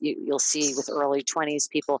 20s. You'll see with early 20s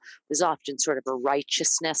people, there's often sort of a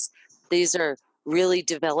righteousness. These are really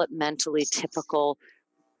developmentally typical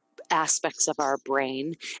aspects of our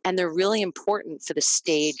brain, and they're really important for the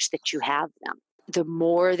stage that you have them. The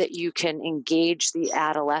more that you can engage the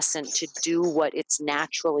adolescent to do what it's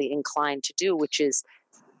naturally inclined to do, which is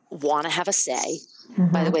want to have a say.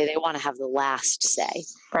 By the way, they want to have the last say.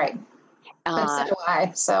 Right. But so do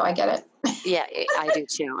I, so I get it. Yeah, I do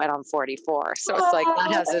too, and I'm 44, so it's like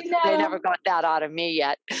they never got that out of me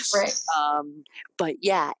yet. Right. But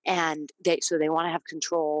yeah, and they want to have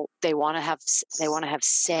control. They want to have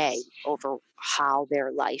say over how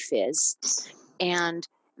their life is, and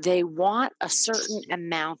they want a certain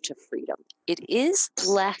amount of freedom. It is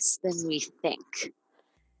less than we think.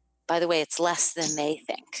 By the way, it's less than they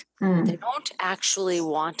think. They don't actually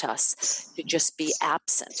want us to just be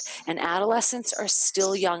absent. And adolescents are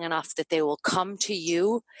still young enough that they will come to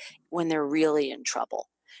you when they're really in trouble.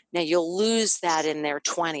 Now, you'll lose that in their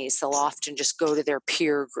 20s. They'll often just go to their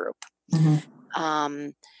peer group.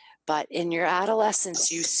 But in your adolescence,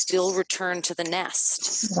 you still return to the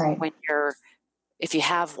nest when if you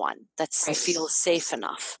have one that feels safe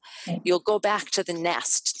enough. You'll go back to the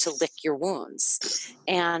nest to lick your wounds.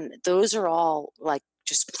 And those are all like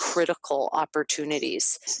just critical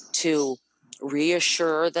opportunities to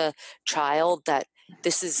reassure the child that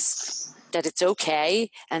that it's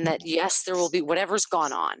okay, and that yes, there will be whatever's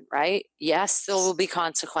gone on, right? Yes, there will be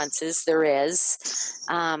consequences. There is.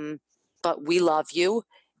 But we love you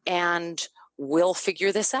and we'll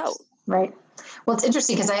figure this out. Right. Well, it's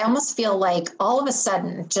interesting because I almost feel like all of a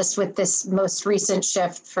sudden, just with this most recent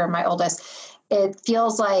shift for my oldest, it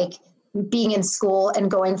feels like being in school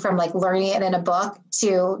and going from like learning it in a book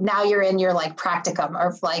to now you're in your like practicum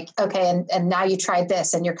or like, okay. And now you tried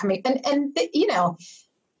this and you're coming and you know,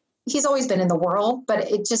 he's always been in the world,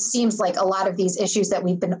 but it just seems like a lot of these issues that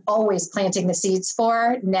we've been always planting the seeds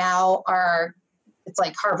for now it's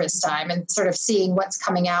like harvest time and sort of seeing what's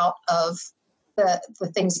coming out of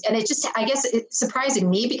the things. And it just, I guess it's surprising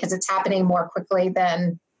me because it's happening more quickly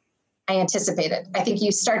than I anticipated. I think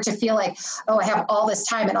you start to feel like, oh, I have all this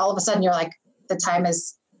time. And all of a sudden you're like, the time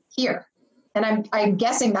is here. And I'm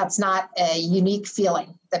guessing that's not a unique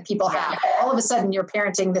feeling that people have. All of a sudden you're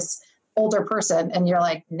parenting this older person and you're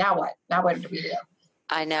like, now what? Now what do we do?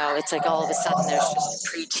 I know. It's like all of a sudden there's just a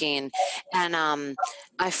preteen. And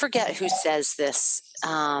I forget who says this,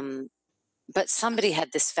 but somebody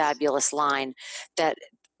had this fabulous line that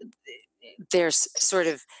there's sort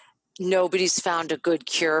of nobody's found a good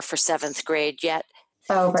cure for 7th grade yet.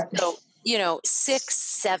 Oh, right. So, 6th,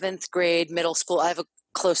 7th grade, middle school. I have a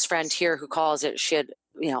close friend here who calls it, she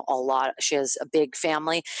has a big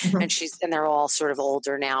family and they're all sort of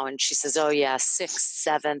older now. And she says, oh yeah, 6th,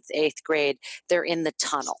 7th, 8th grade, they're in the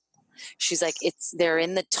tunnel. She's like, they're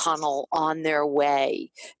in the tunnel on their way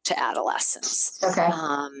to adolescence. Okay.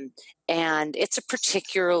 And it's a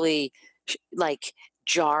particularly like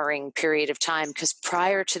jarring period of time, because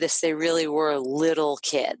prior to this, they really were little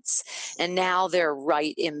kids, and now they're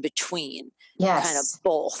right in between. Yes. Kind of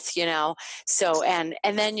both, So, and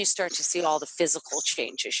then you start to see all the physical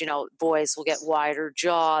changes. Boys will get wider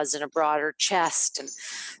jaws and a broader chest, and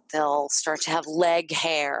they'll start to have leg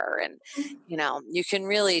hair. And, you can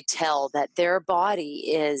really tell that their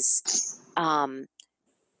body is,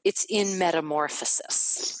 it's in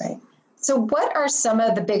metamorphosis. Right. So what are some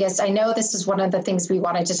of the biggest, I know this is one of the things we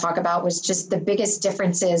wanted to talk about, was just the biggest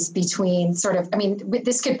differences between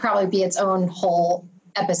this could probably be its own whole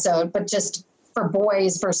episode, but just for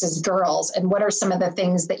boys versus girls, and what are some of the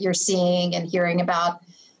things that you're seeing and hearing about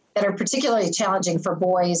that are particularly challenging for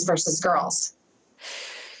boys versus girls?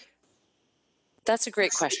 That's a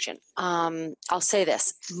great question. I'll say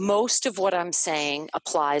this. Most of what I'm saying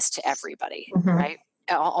applies to everybody, right?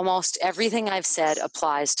 Almost everything I've said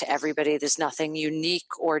applies to everybody. There's nothing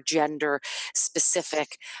unique or gender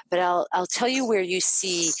specific, but I'll tell you where you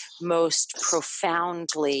see most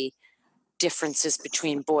profoundly differences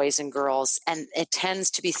between boys and girls, and it tends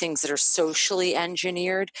to be things that are socially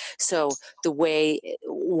engineered. So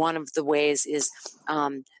one of the ways is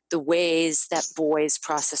the ways that boys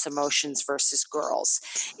process emotions versus girls,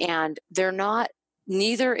 and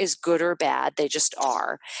neither is good or bad, they just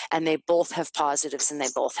are, and they both have positives and they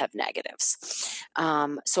both have negatives.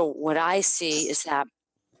 So what I see is that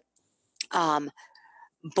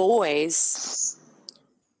boys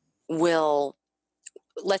will,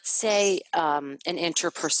 let's say an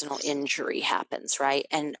interpersonal injury happens, right?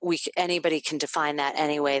 And anybody can define that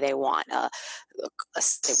any way they want. There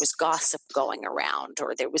was gossip going around,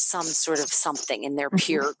 or there was some sort of something in their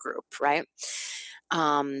peer group, right?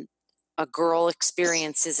 A girl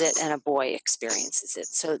experiences it and a boy experiences it.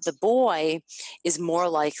 So the boy is more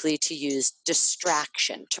likely to use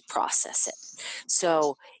distraction to process it.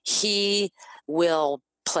 So he will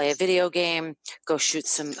play a video game, go shoot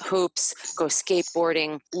some hoops, go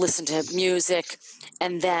skateboarding, listen to music,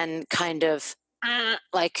 and then kind of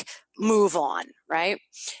move on, right?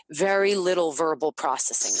 Very little verbal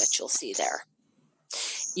processing that you'll see there.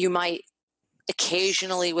 You might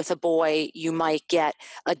occasionally with a boy, you might get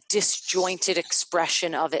a disjointed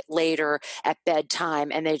expression of it later at bedtime,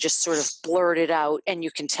 and they just sort of blurt it out, and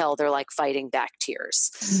you can tell they're like fighting back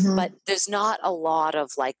tears. But there's not a lot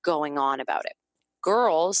of going on about it.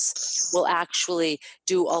 Girls will actually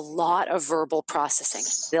do a lot of verbal processing.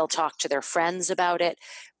 They'll talk to their friends about it.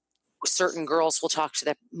 Certain girls will talk to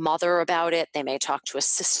their mother about it. They may talk to a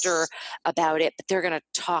sister about it, but they're going to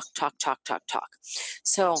talk.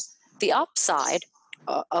 So the upside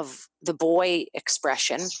of the boy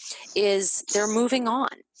expression is they're moving on.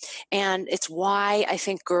 And it's why I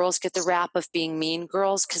think girls get the rap of being mean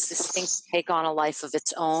girls, because this thing can take on a life of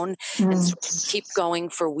its own and sort of keep going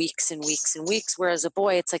for weeks and weeks and weeks. Whereas a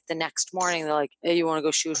boy, it's like the next morning, they're like, hey, you want to go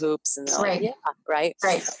shoot hoops? And they're like, yeah, right.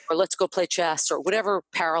 Or let's go play chess, or whatever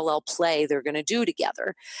parallel play they're going to do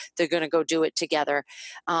together. They're going to go do it together.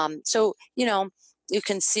 So, you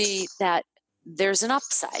can see that there's an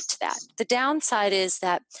upside to that. The downside is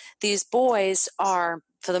that these boys are,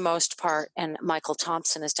 for the most part, and Michael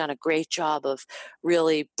Thompson has done a great job of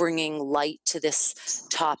really bringing light to this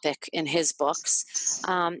topic in his books,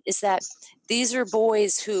 is that these are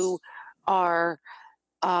boys who are,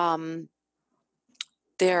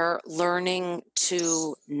 they're learning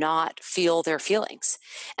to not feel their feelings.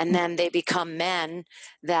 And then they become men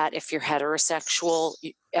that, if you're heterosexual,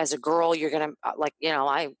 as a girl, you're going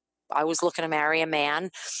to, I was looking to marry a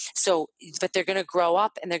man. So, but they're going to grow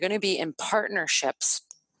up and they're going to be in partnerships,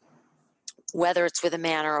 whether it's with a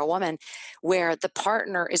man or a woman, where the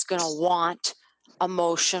partner is going to want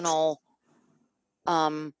emotional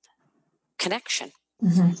connection.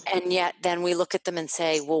 And yet then we look at them and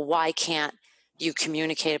say, well, why can't you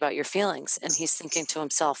communicate about your feelings? And he's thinking to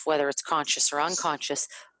himself, whether it's conscious or unconscious,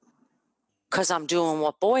 because I'm doing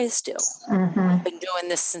what boys do. I've been doing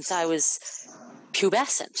this since I was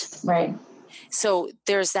pubescent. Right. So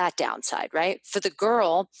there's that downside, right? For the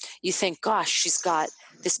girl, you think, gosh, she's got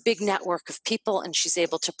this big network of people and she's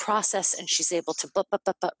able to process and she's able to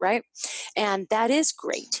right? And that is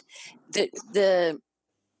great. The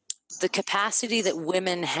capacity that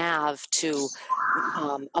women have to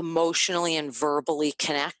emotionally and verbally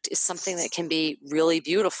connect is something that can be really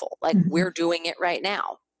beautiful. Like we're doing it right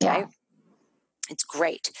now, right? It's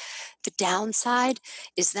great. The downside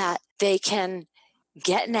is that they can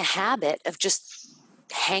get in a habit of just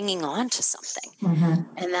hanging on to something.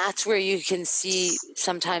 And that's where you can see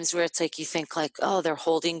sometimes where it's like, you think like, oh, they're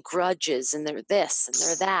holding grudges and they're this and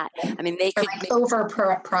they're that. I mean, they could over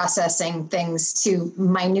processing things to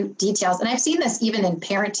minute details. And I've seen this even in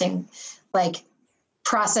parenting, like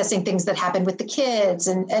processing things that happen with the kids.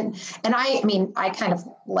 And I mean, I kind of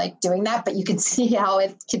like doing that, but you can see how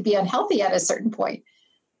it could be unhealthy at a certain point.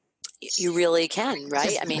 You really can, right?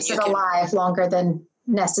 Just I mean, sit alive longer than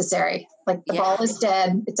necessary. Like the ball is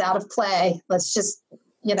dead. It's out of play. Let's just,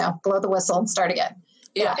 blow the whistle and start again.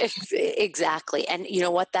 Yeah, exactly. And you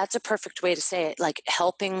know what? That's a perfect way to say it. Like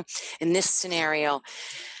helping in this scenario,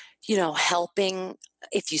 helping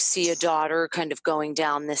if you see a daughter kind of going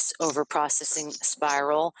down this over-processing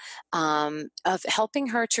spiral, of helping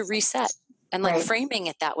her to reset. And like framing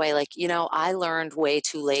it that way, like, I learned way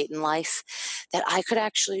too late in life that I could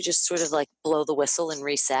actually just sort of like blow the whistle and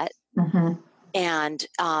reset. Mm-hmm. And,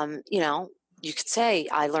 you could say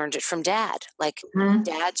I learned it from Dad. Like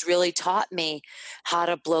Dad's really taught me how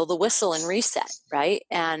to blow the whistle and reset. Right.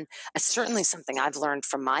 And it's certainly something I've learned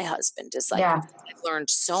from my husband is like, I've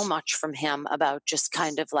learned so much from him about just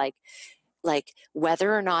kind of like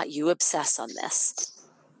whether or not you obsess on this,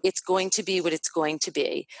 it's going to be what it's going to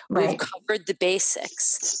be. Right. We've covered the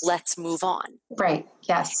basics. Let's move on. Right.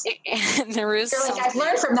 Yes. And there is I've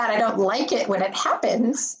learned from that. I don't like it when it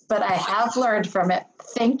happens, but I have learned from it.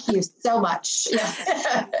 Thank you so much.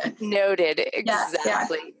 Yeah. Noted.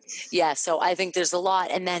 Exactly. Yeah. So I think there's a lot.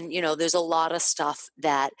 And then, there's a lot of stuff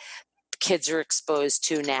that kids are exposed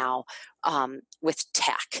to now with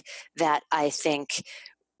tech that I think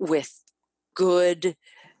with good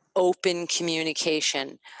open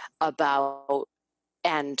communication about,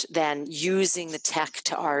 and then using the tech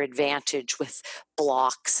to our advantage with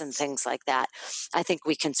blocks and things like that, I think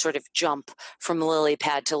we can sort of jump from lily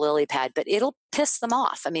pad to lily pad, but it'll piss them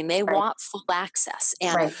off. I mean, they want full access.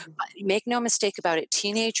 And make no mistake about it,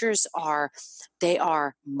 teenagers are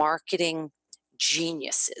marketing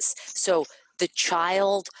geniuses. So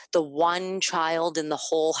the one child in the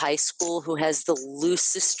whole high school who has the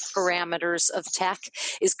loosest parameters of tech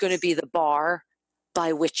is going to be the bar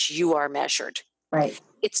by which you are measured. Right.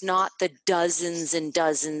 It's not the dozens and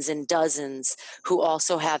dozens and dozens who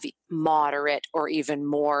also have moderate or even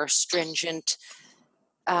more stringent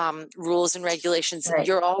rules and regulations. Right.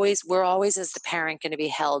 We're always as the parent going to be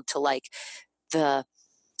held to like the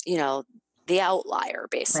outlier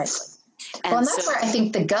basically. Right. And that's where I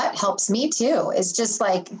think the gut helps me too, is just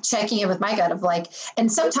like checking in with my gut of like,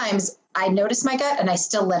 and sometimes I notice my gut and I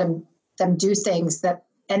still let them do things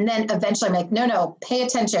and then eventually I'm like, no, pay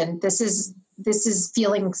attention. This is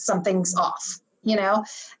feeling something's off, and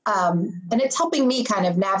it's helping me kind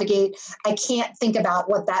of navigate. I can't think about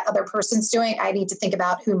what that other person's doing. I need to think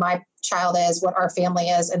about who my child is, what our family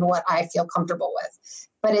is, and what I feel comfortable with.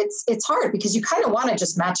 But it's hard because you kind of want to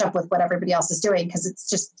just match up with what everybody else is doing because it's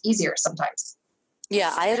just easier sometimes.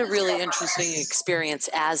 Yeah, I had a really interesting experience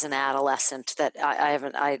as an adolescent that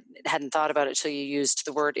I hadn't thought about it till you used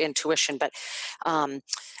the word intuition. But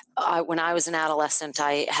when I was an adolescent,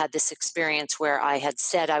 I had this experience where I had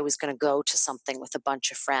said I was going to go to something with a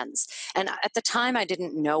bunch of friends. And at the time, I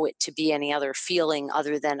didn't know it to be any other feeling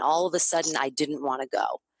other than all of a sudden I didn't want to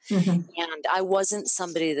go. Mm-hmm. And I wasn't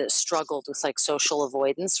somebody that struggled with like social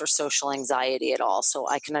avoidance or social anxiety at all. So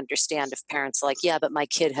I can understand if parents are like, yeah, but my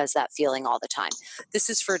kid has that feeling all the time. This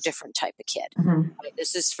is for a different type of kid. Mm-hmm.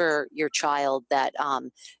 This is for your child that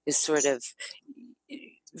is sort of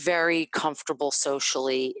very comfortable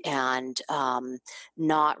socially and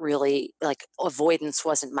not really like avoidance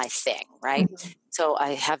wasn't my thing. Right. Mm-hmm. So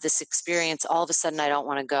I have this experience. All of a sudden I don't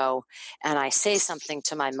want to go. And I say something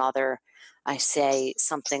to my mother. I say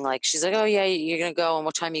something like, she's like, oh yeah, you're going to go. And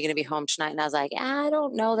what time are you going to be home tonight? And I was like, I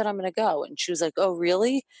don't know that I'm going to go. And she was like, oh,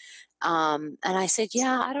 really? And I said,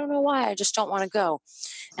 yeah, I don't know why. I just don't want to go.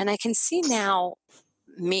 And I can see now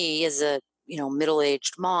me as a,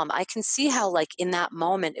 middle-aged mom, I can see how like in that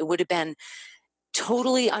moment, it would have been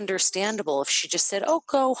totally understandable if she just said, oh,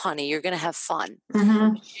 go honey, you're going to have fun.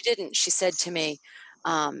 Mm-hmm. She didn't. She said to me,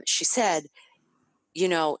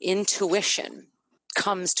 intuition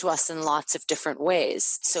comes to us in lots of different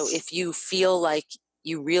ways. So if you feel like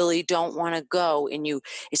you really don't want to go and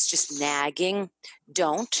it's just nagging,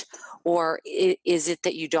 don't. Or is it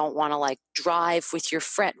that you don't want to like drive with your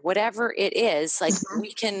friend? Whatever it is, like mm-hmm.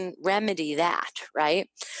 we can remedy that, right?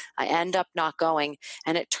 I end up not going.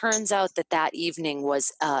 And it turns out that evening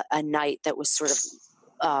was a night that was sort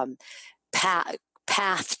of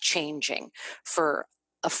path changing for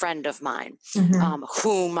a friend of mine, mm-hmm.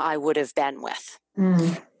 Whom I would have been with.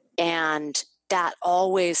 Mm. And that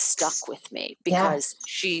always stuck with me because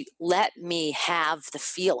she let me have the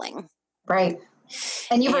feeling. Right.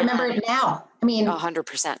 And you remember it now. I mean,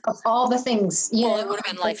 100%. Of all the things. It would have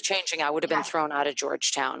been life-changing. I would have been thrown out of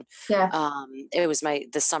Georgetown. Yeah. It was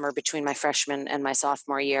the summer between my freshman and my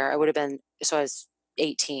sophomore year. I would have been, so I was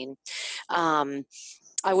 18,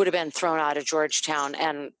 I would have been thrown out of Georgetown.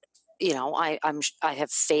 And, you know, I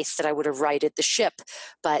have faith that I would have righted the ship,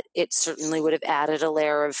 but it certainly would have added a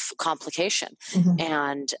layer of complication.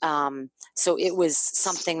 And so it was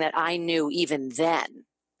something that I knew even then.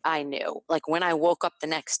 I knew, like when I woke up the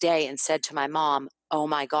next day and said to my mom, "Oh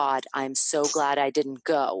my God, I'm so glad I didn't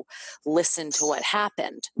go. Listen to what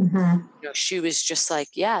happened." You know, she was just like,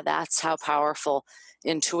 "Yeah, that's how powerful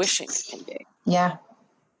intuition can be." Yeah.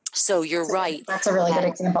 So you're right. That's a really good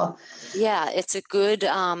example. Yeah, it's a good,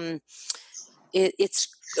 it's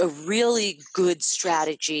a really good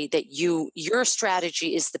strategy that your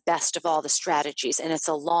strategy is the best of all the strategies, and it's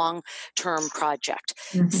a long-term project.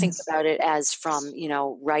 Think about it as from, you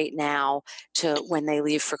know, right now to when they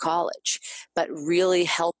leave for college, but really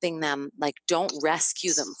helping them, like, don't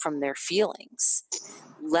rescue them from their feelings.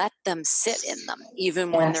 Let them sit in them,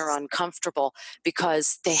 even when they're uncomfortable,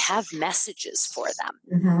 because they have messages for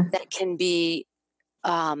them that can be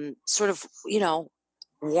sort of, you know,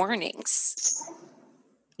 warnings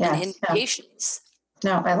and indications.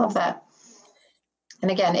 No, I love that. And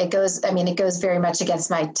again, it goes very much against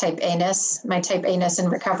my type A-ness in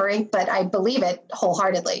recovery, but I believe it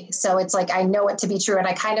wholeheartedly. So it's like, I know it to be true, and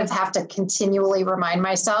I kind of have to continually remind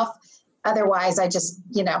myself. Otherwise, I just,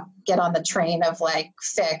 you know, get on the train of like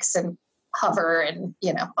fix and hover and,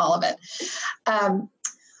 you know, all of it.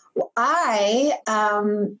 I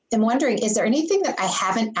am wondering, is there anything that I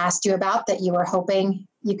haven't asked you about that you were hoping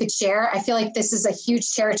you could share? I feel like this is a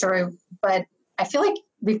huge territory, but I feel like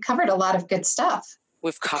we've covered a lot of good stuff.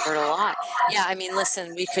 We've covered a lot. Yeah, I mean,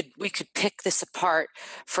 listen, we could pick this apart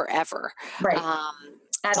forever. Right.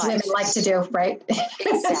 As women like to do, right?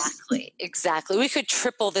 Exactly. We could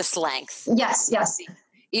triple this length. Yes.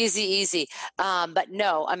 Easy. But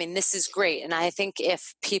no, I mean, this is great. And I think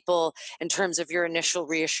if people, in terms of your initial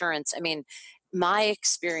reassurance, I mean, my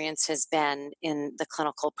experience has been in the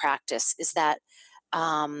clinical practice is that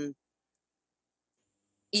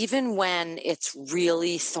even when it's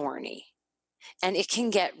really thorny, and it can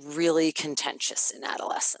get really contentious in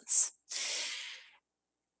adolescence,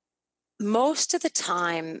 most of the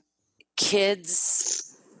time,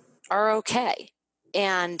 kids are okay.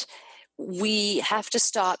 And we have to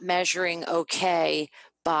stop measuring okay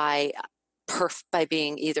by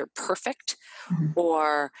being either perfect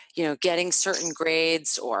or, you know, getting certain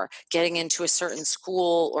grades or getting into a certain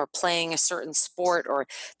school or playing a certain sport, or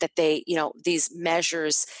that they, you know, these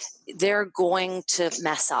measures, they're going to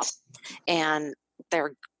mess up, and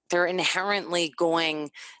they're inherently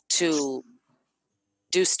going to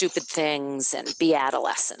do stupid things and be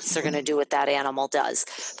adolescents. They're going to do what that animal does.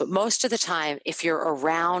 But most of the time, if you're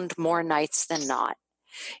around more nights than not,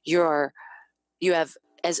 you have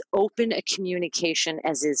as open a communication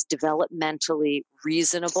as is developmentally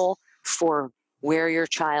reasonable for where your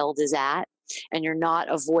child is at, and you're not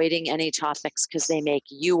avoiding any topics because they make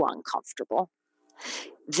you uncomfortable,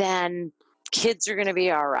 then kids are going to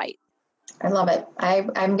be all right. I love it. I'm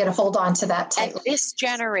going to hold on to that tightly. And this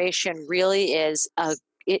generation really is,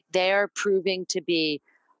 they are proving to be,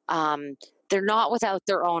 they're not without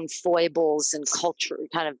their own foibles and culture,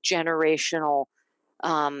 kind of generational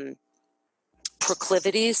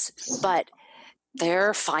proclivities, but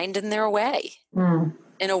they're finding their way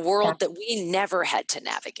in a world that we never had to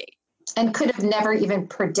navigate. And could have never even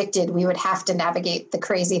predicted we would have to navigate the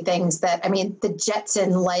crazy things that, I mean, the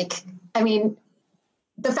Jetson,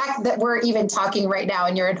 the fact that we're even talking right now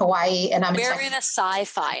and you're in Hawaii and I'm in a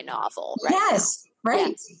sci-fi novel, right? Yes,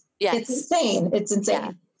 right. Yes. It's insane.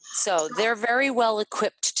 Yeah. So they're very well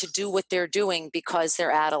equipped to do what they're doing because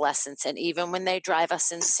they're adolescents. And even when they drive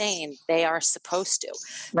us insane, they are supposed to.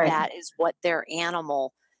 Right. That is what their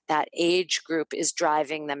animal, that age group, is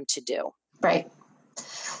driving them to do. Right.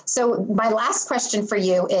 So my last question for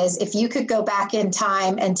you is, if you could go back in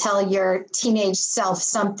time and tell your teenage self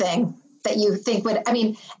something that you think would, I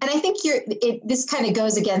mean, and I think this kind of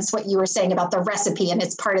goes against what you were saying about the recipe, and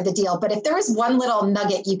it's part of the deal. But if there was one little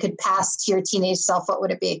nugget you could pass to your teenage self, what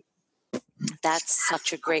would it be? That's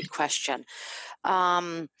such a great question.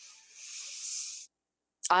 I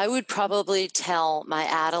would probably tell my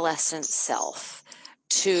adolescent self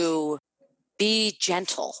to be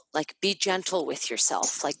gentle, be gentle with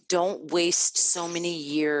yourself. Don't waste so many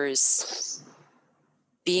years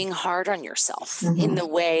being hard on yourself in the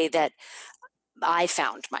way that I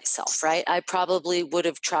found myself, right? I probably would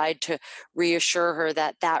have tried to reassure her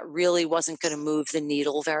that really wasn't going to move the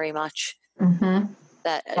needle very much.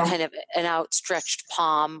 That kind of an outstretched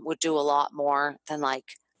palm would do a lot more than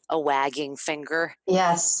a wagging finger.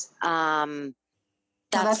 Yes.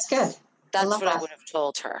 That's good. That's what I would have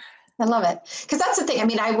told her. I love it. Because that's the thing. I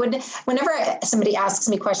mean, whenever somebody asks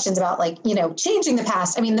me questions about like, changing the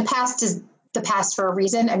past, I mean, the past is the past for a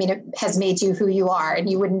reason. I mean, it has made you who you are, and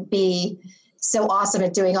you wouldn't be so awesome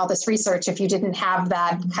at doing all this research if you didn't have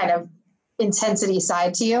that kind of intensity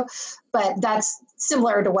side to you. But that's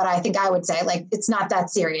similar to what I think I would say. Like, it's not that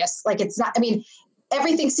serious. Like, it's not, I mean,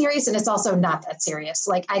 everything's serious, and it's also not that serious.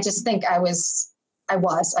 Like, I just think I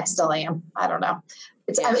still am. I don't know.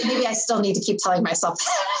 Maybe I still need to keep telling myself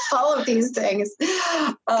all of these things.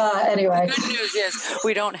 Anyway. The good news is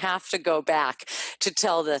we don't have to go back to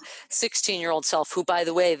tell the 16-year-old self, who, by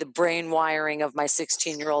the way, the brain wiring of my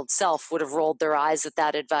 16-year-old self would have rolled their eyes at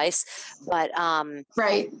that advice. But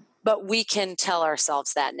right. But we can tell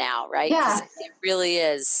ourselves that now, right? Yeah. It really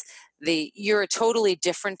is you're a totally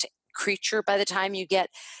different creature by the time you get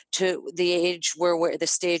to the age where the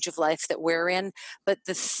stage of life that we're in. But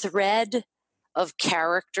the thread of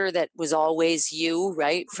character that was always you,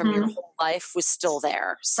 right, from your whole life was still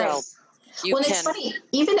there. So right. It's funny,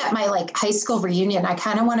 even at my like high school reunion, I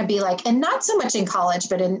kind of want to be like, and not so much in college,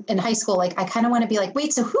 but in high school, like I kind of want to be like,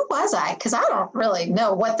 wait, so who was I? Because I don't really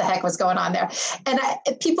know what the heck was going on there. And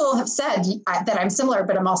people have said that I'm similar,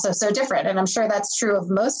 but I'm also so different. And I'm sure that's true of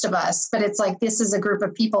most of us, but it's like, this is a group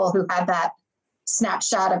of people who had that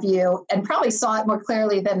snapshot of you and probably saw it more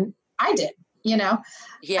clearly than I did. Yeah,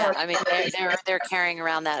 I mean, they're carrying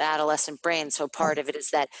around that adolescent brain. So part of it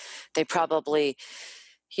is that they probably,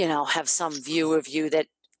 have some view of you that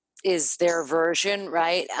is their version,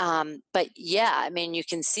 right? But yeah, I mean, you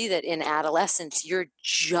can see that in adolescence, you're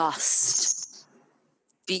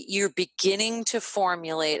beginning to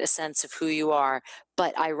formulate a sense of who you are.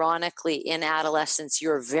 But ironically, in adolescence,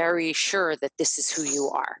 you're very sure that this is who you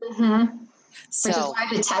are. Mm-hmm. Which is why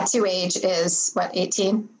the tattoo age is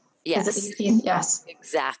 18? Yes. Is it 18? Yes.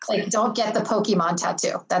 Exactly. Like, don't get the Pokemon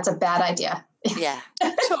tattoo. That's a bad idea. Yeah,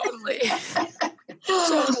 totally.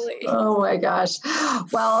 Totally. Oh my gosh.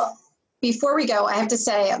 Well, before we go, I have to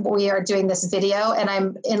say we are doing this video and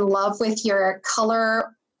I'm in love with your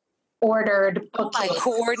color ordered book. My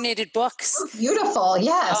coordinated books. Oh, beautiful.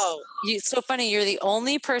 Yes. Oh, it's so funny. You're the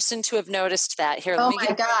only person to have noticed that. Here, let me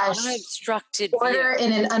my gosh. Unobstructed Order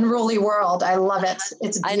in an unruly world. I love it.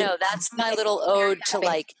 It's beautiful. I know. That's my little ode to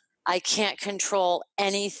like, I can't control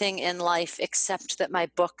anything in life except that my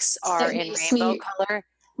books are in rainbow color.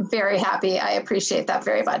 Very happy. I appreciate that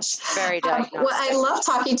very much. Very diagnostic. Well, I love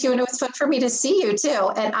talking to you, and it was fun for me to see you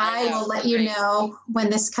too. And I will let you know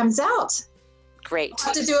when this comes out. Great. We'll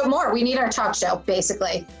have to do it more. We need our talk show,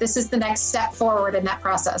 basically. This is the next step forward in that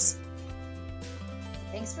process.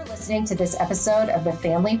 Thanks for listening to this episode of The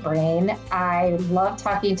Family Brain. I love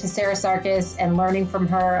talking to Sarah Sarkis and learning from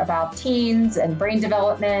her about teens and brain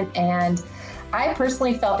development. And I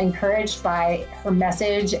personally felt encouraged by her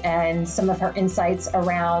message and some of her insights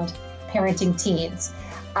around parenting teens.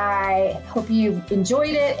 I hope you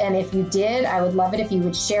enjoyed it. And if you did, I would love it if you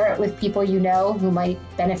would share it with people you know who might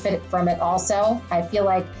benefit from it also. I feel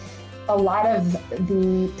like a lot of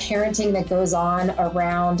the parenting that goes on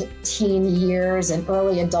around teen years and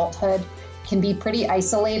early adulthood can be pretty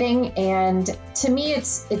isolating. And to me,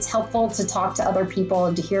 it's helpful to talk to other people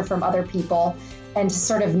and to hear from other people and to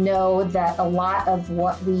sort of know that a lot of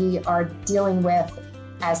what we are dealing with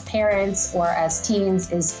as parents or as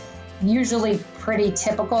teens is usually pretty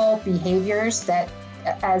typical behaviors that,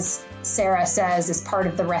 as Sarah says, is part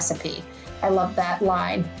of the recipe. I love that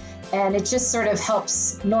line. And it just sort of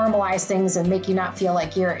helps normalize things and make you not feel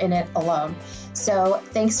like you're in it alone. So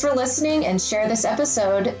thanks for listening, and share this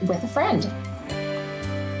episode with a friend.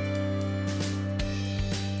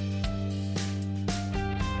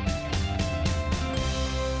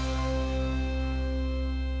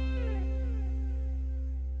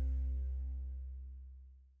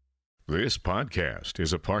 This podcast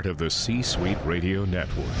is a part of the C-Suite Radio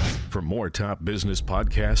Network. For more top business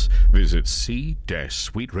podcasts, visit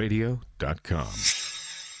c-suiteradio.com.